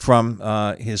from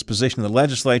his position in the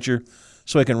legislature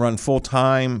so he can run full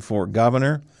time for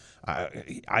governor.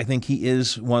 I think he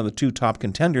is one of the 2 top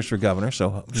contenders for governor.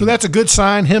 So that's a good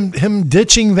sign. Him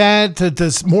ditching that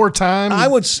to more time. I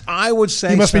would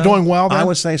say he must be doing well. Then? I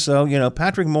would say so.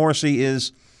 Patrick Morrissey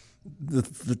is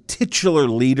the titular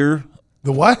leader.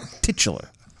 The what?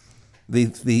 Titular.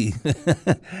 The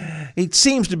he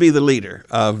seems to be the leader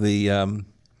of the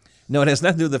No, it has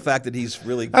nothing to do with the fact that he's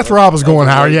really. That's where I was going,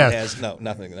 Howard. Yeah. No,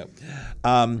 nothing.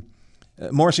 No.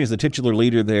 Morrissey is the titular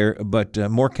leader there, but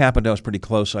Moore Capito is pretty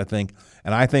close, I think.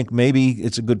 And I think maybe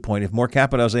it's a good point. If Moore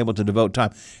Capito is able to devote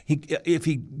time, if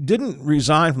he didn't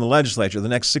resign from the legislature the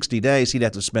next 60 days, he'd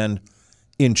have to spend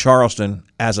in Charleston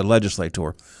as a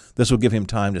legislator. This will give him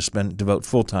time to devote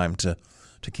full time to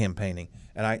campaigning.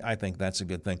 And I think that's a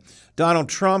good thing. Donald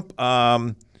Trump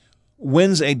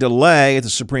wins a delay at the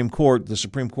Supreme Court. The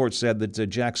Supreme Court said that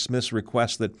Jack Smith's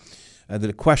request that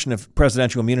the question of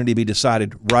presidential immunity be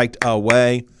decided right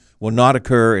away will not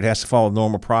occur. It has to follow the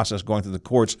normal process going through the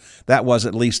courts. That was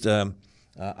at least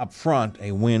up front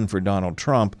a win for Donald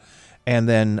Trump. And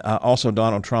then also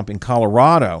Donald Trump in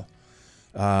Colorado.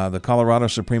 The Colorado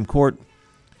Supreme Court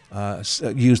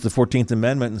used the 14th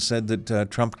Amendment and said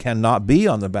that Trump cannot be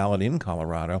on the ballot in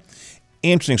Colorado.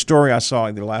 Interesting story I saw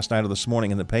either last night or this morning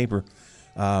in the paper.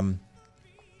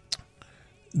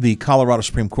 The Colorado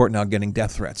Supreme Court now getting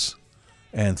death threats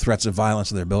and threats of violence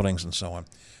in their buildings and so on,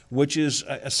 which is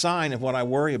a sign of what I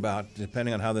worry about,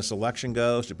 depending on how this election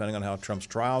goes, depending on how Trump's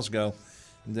trials go.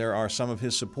 There are some of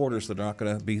his supporters that are not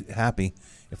going to be happy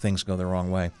if things go the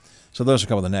wrong way. So those are a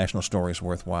couple of the national stories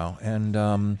worthwhile.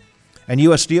 And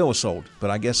U.S. Steel was sold, but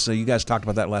I guess you guys talked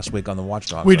about that last week on the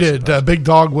Watchdog. We did. Big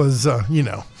Dog was,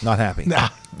 not happy. Nah.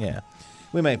 Yeah.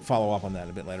 We may follow up on that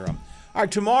a bit later on. All right,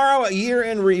 tomorrow, a year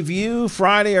in review.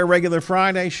 Friday, our regular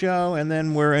Friday show, and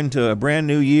then we're into a brand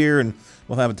new year, and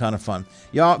we'll have a ton of fun.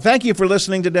 Y'all, thank you for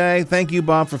listening today. Thank you,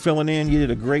 Bob, for filling in. You did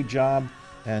a great job,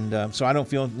 and so I don't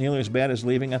feel nearly as bad as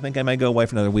leaving. I think I may go away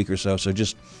for another week or so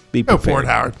just be prepared. Go for it,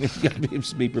 Howard.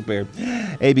 Just be prepared.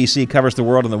 ABC covers the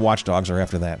world, and the Watchdogs are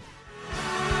after that.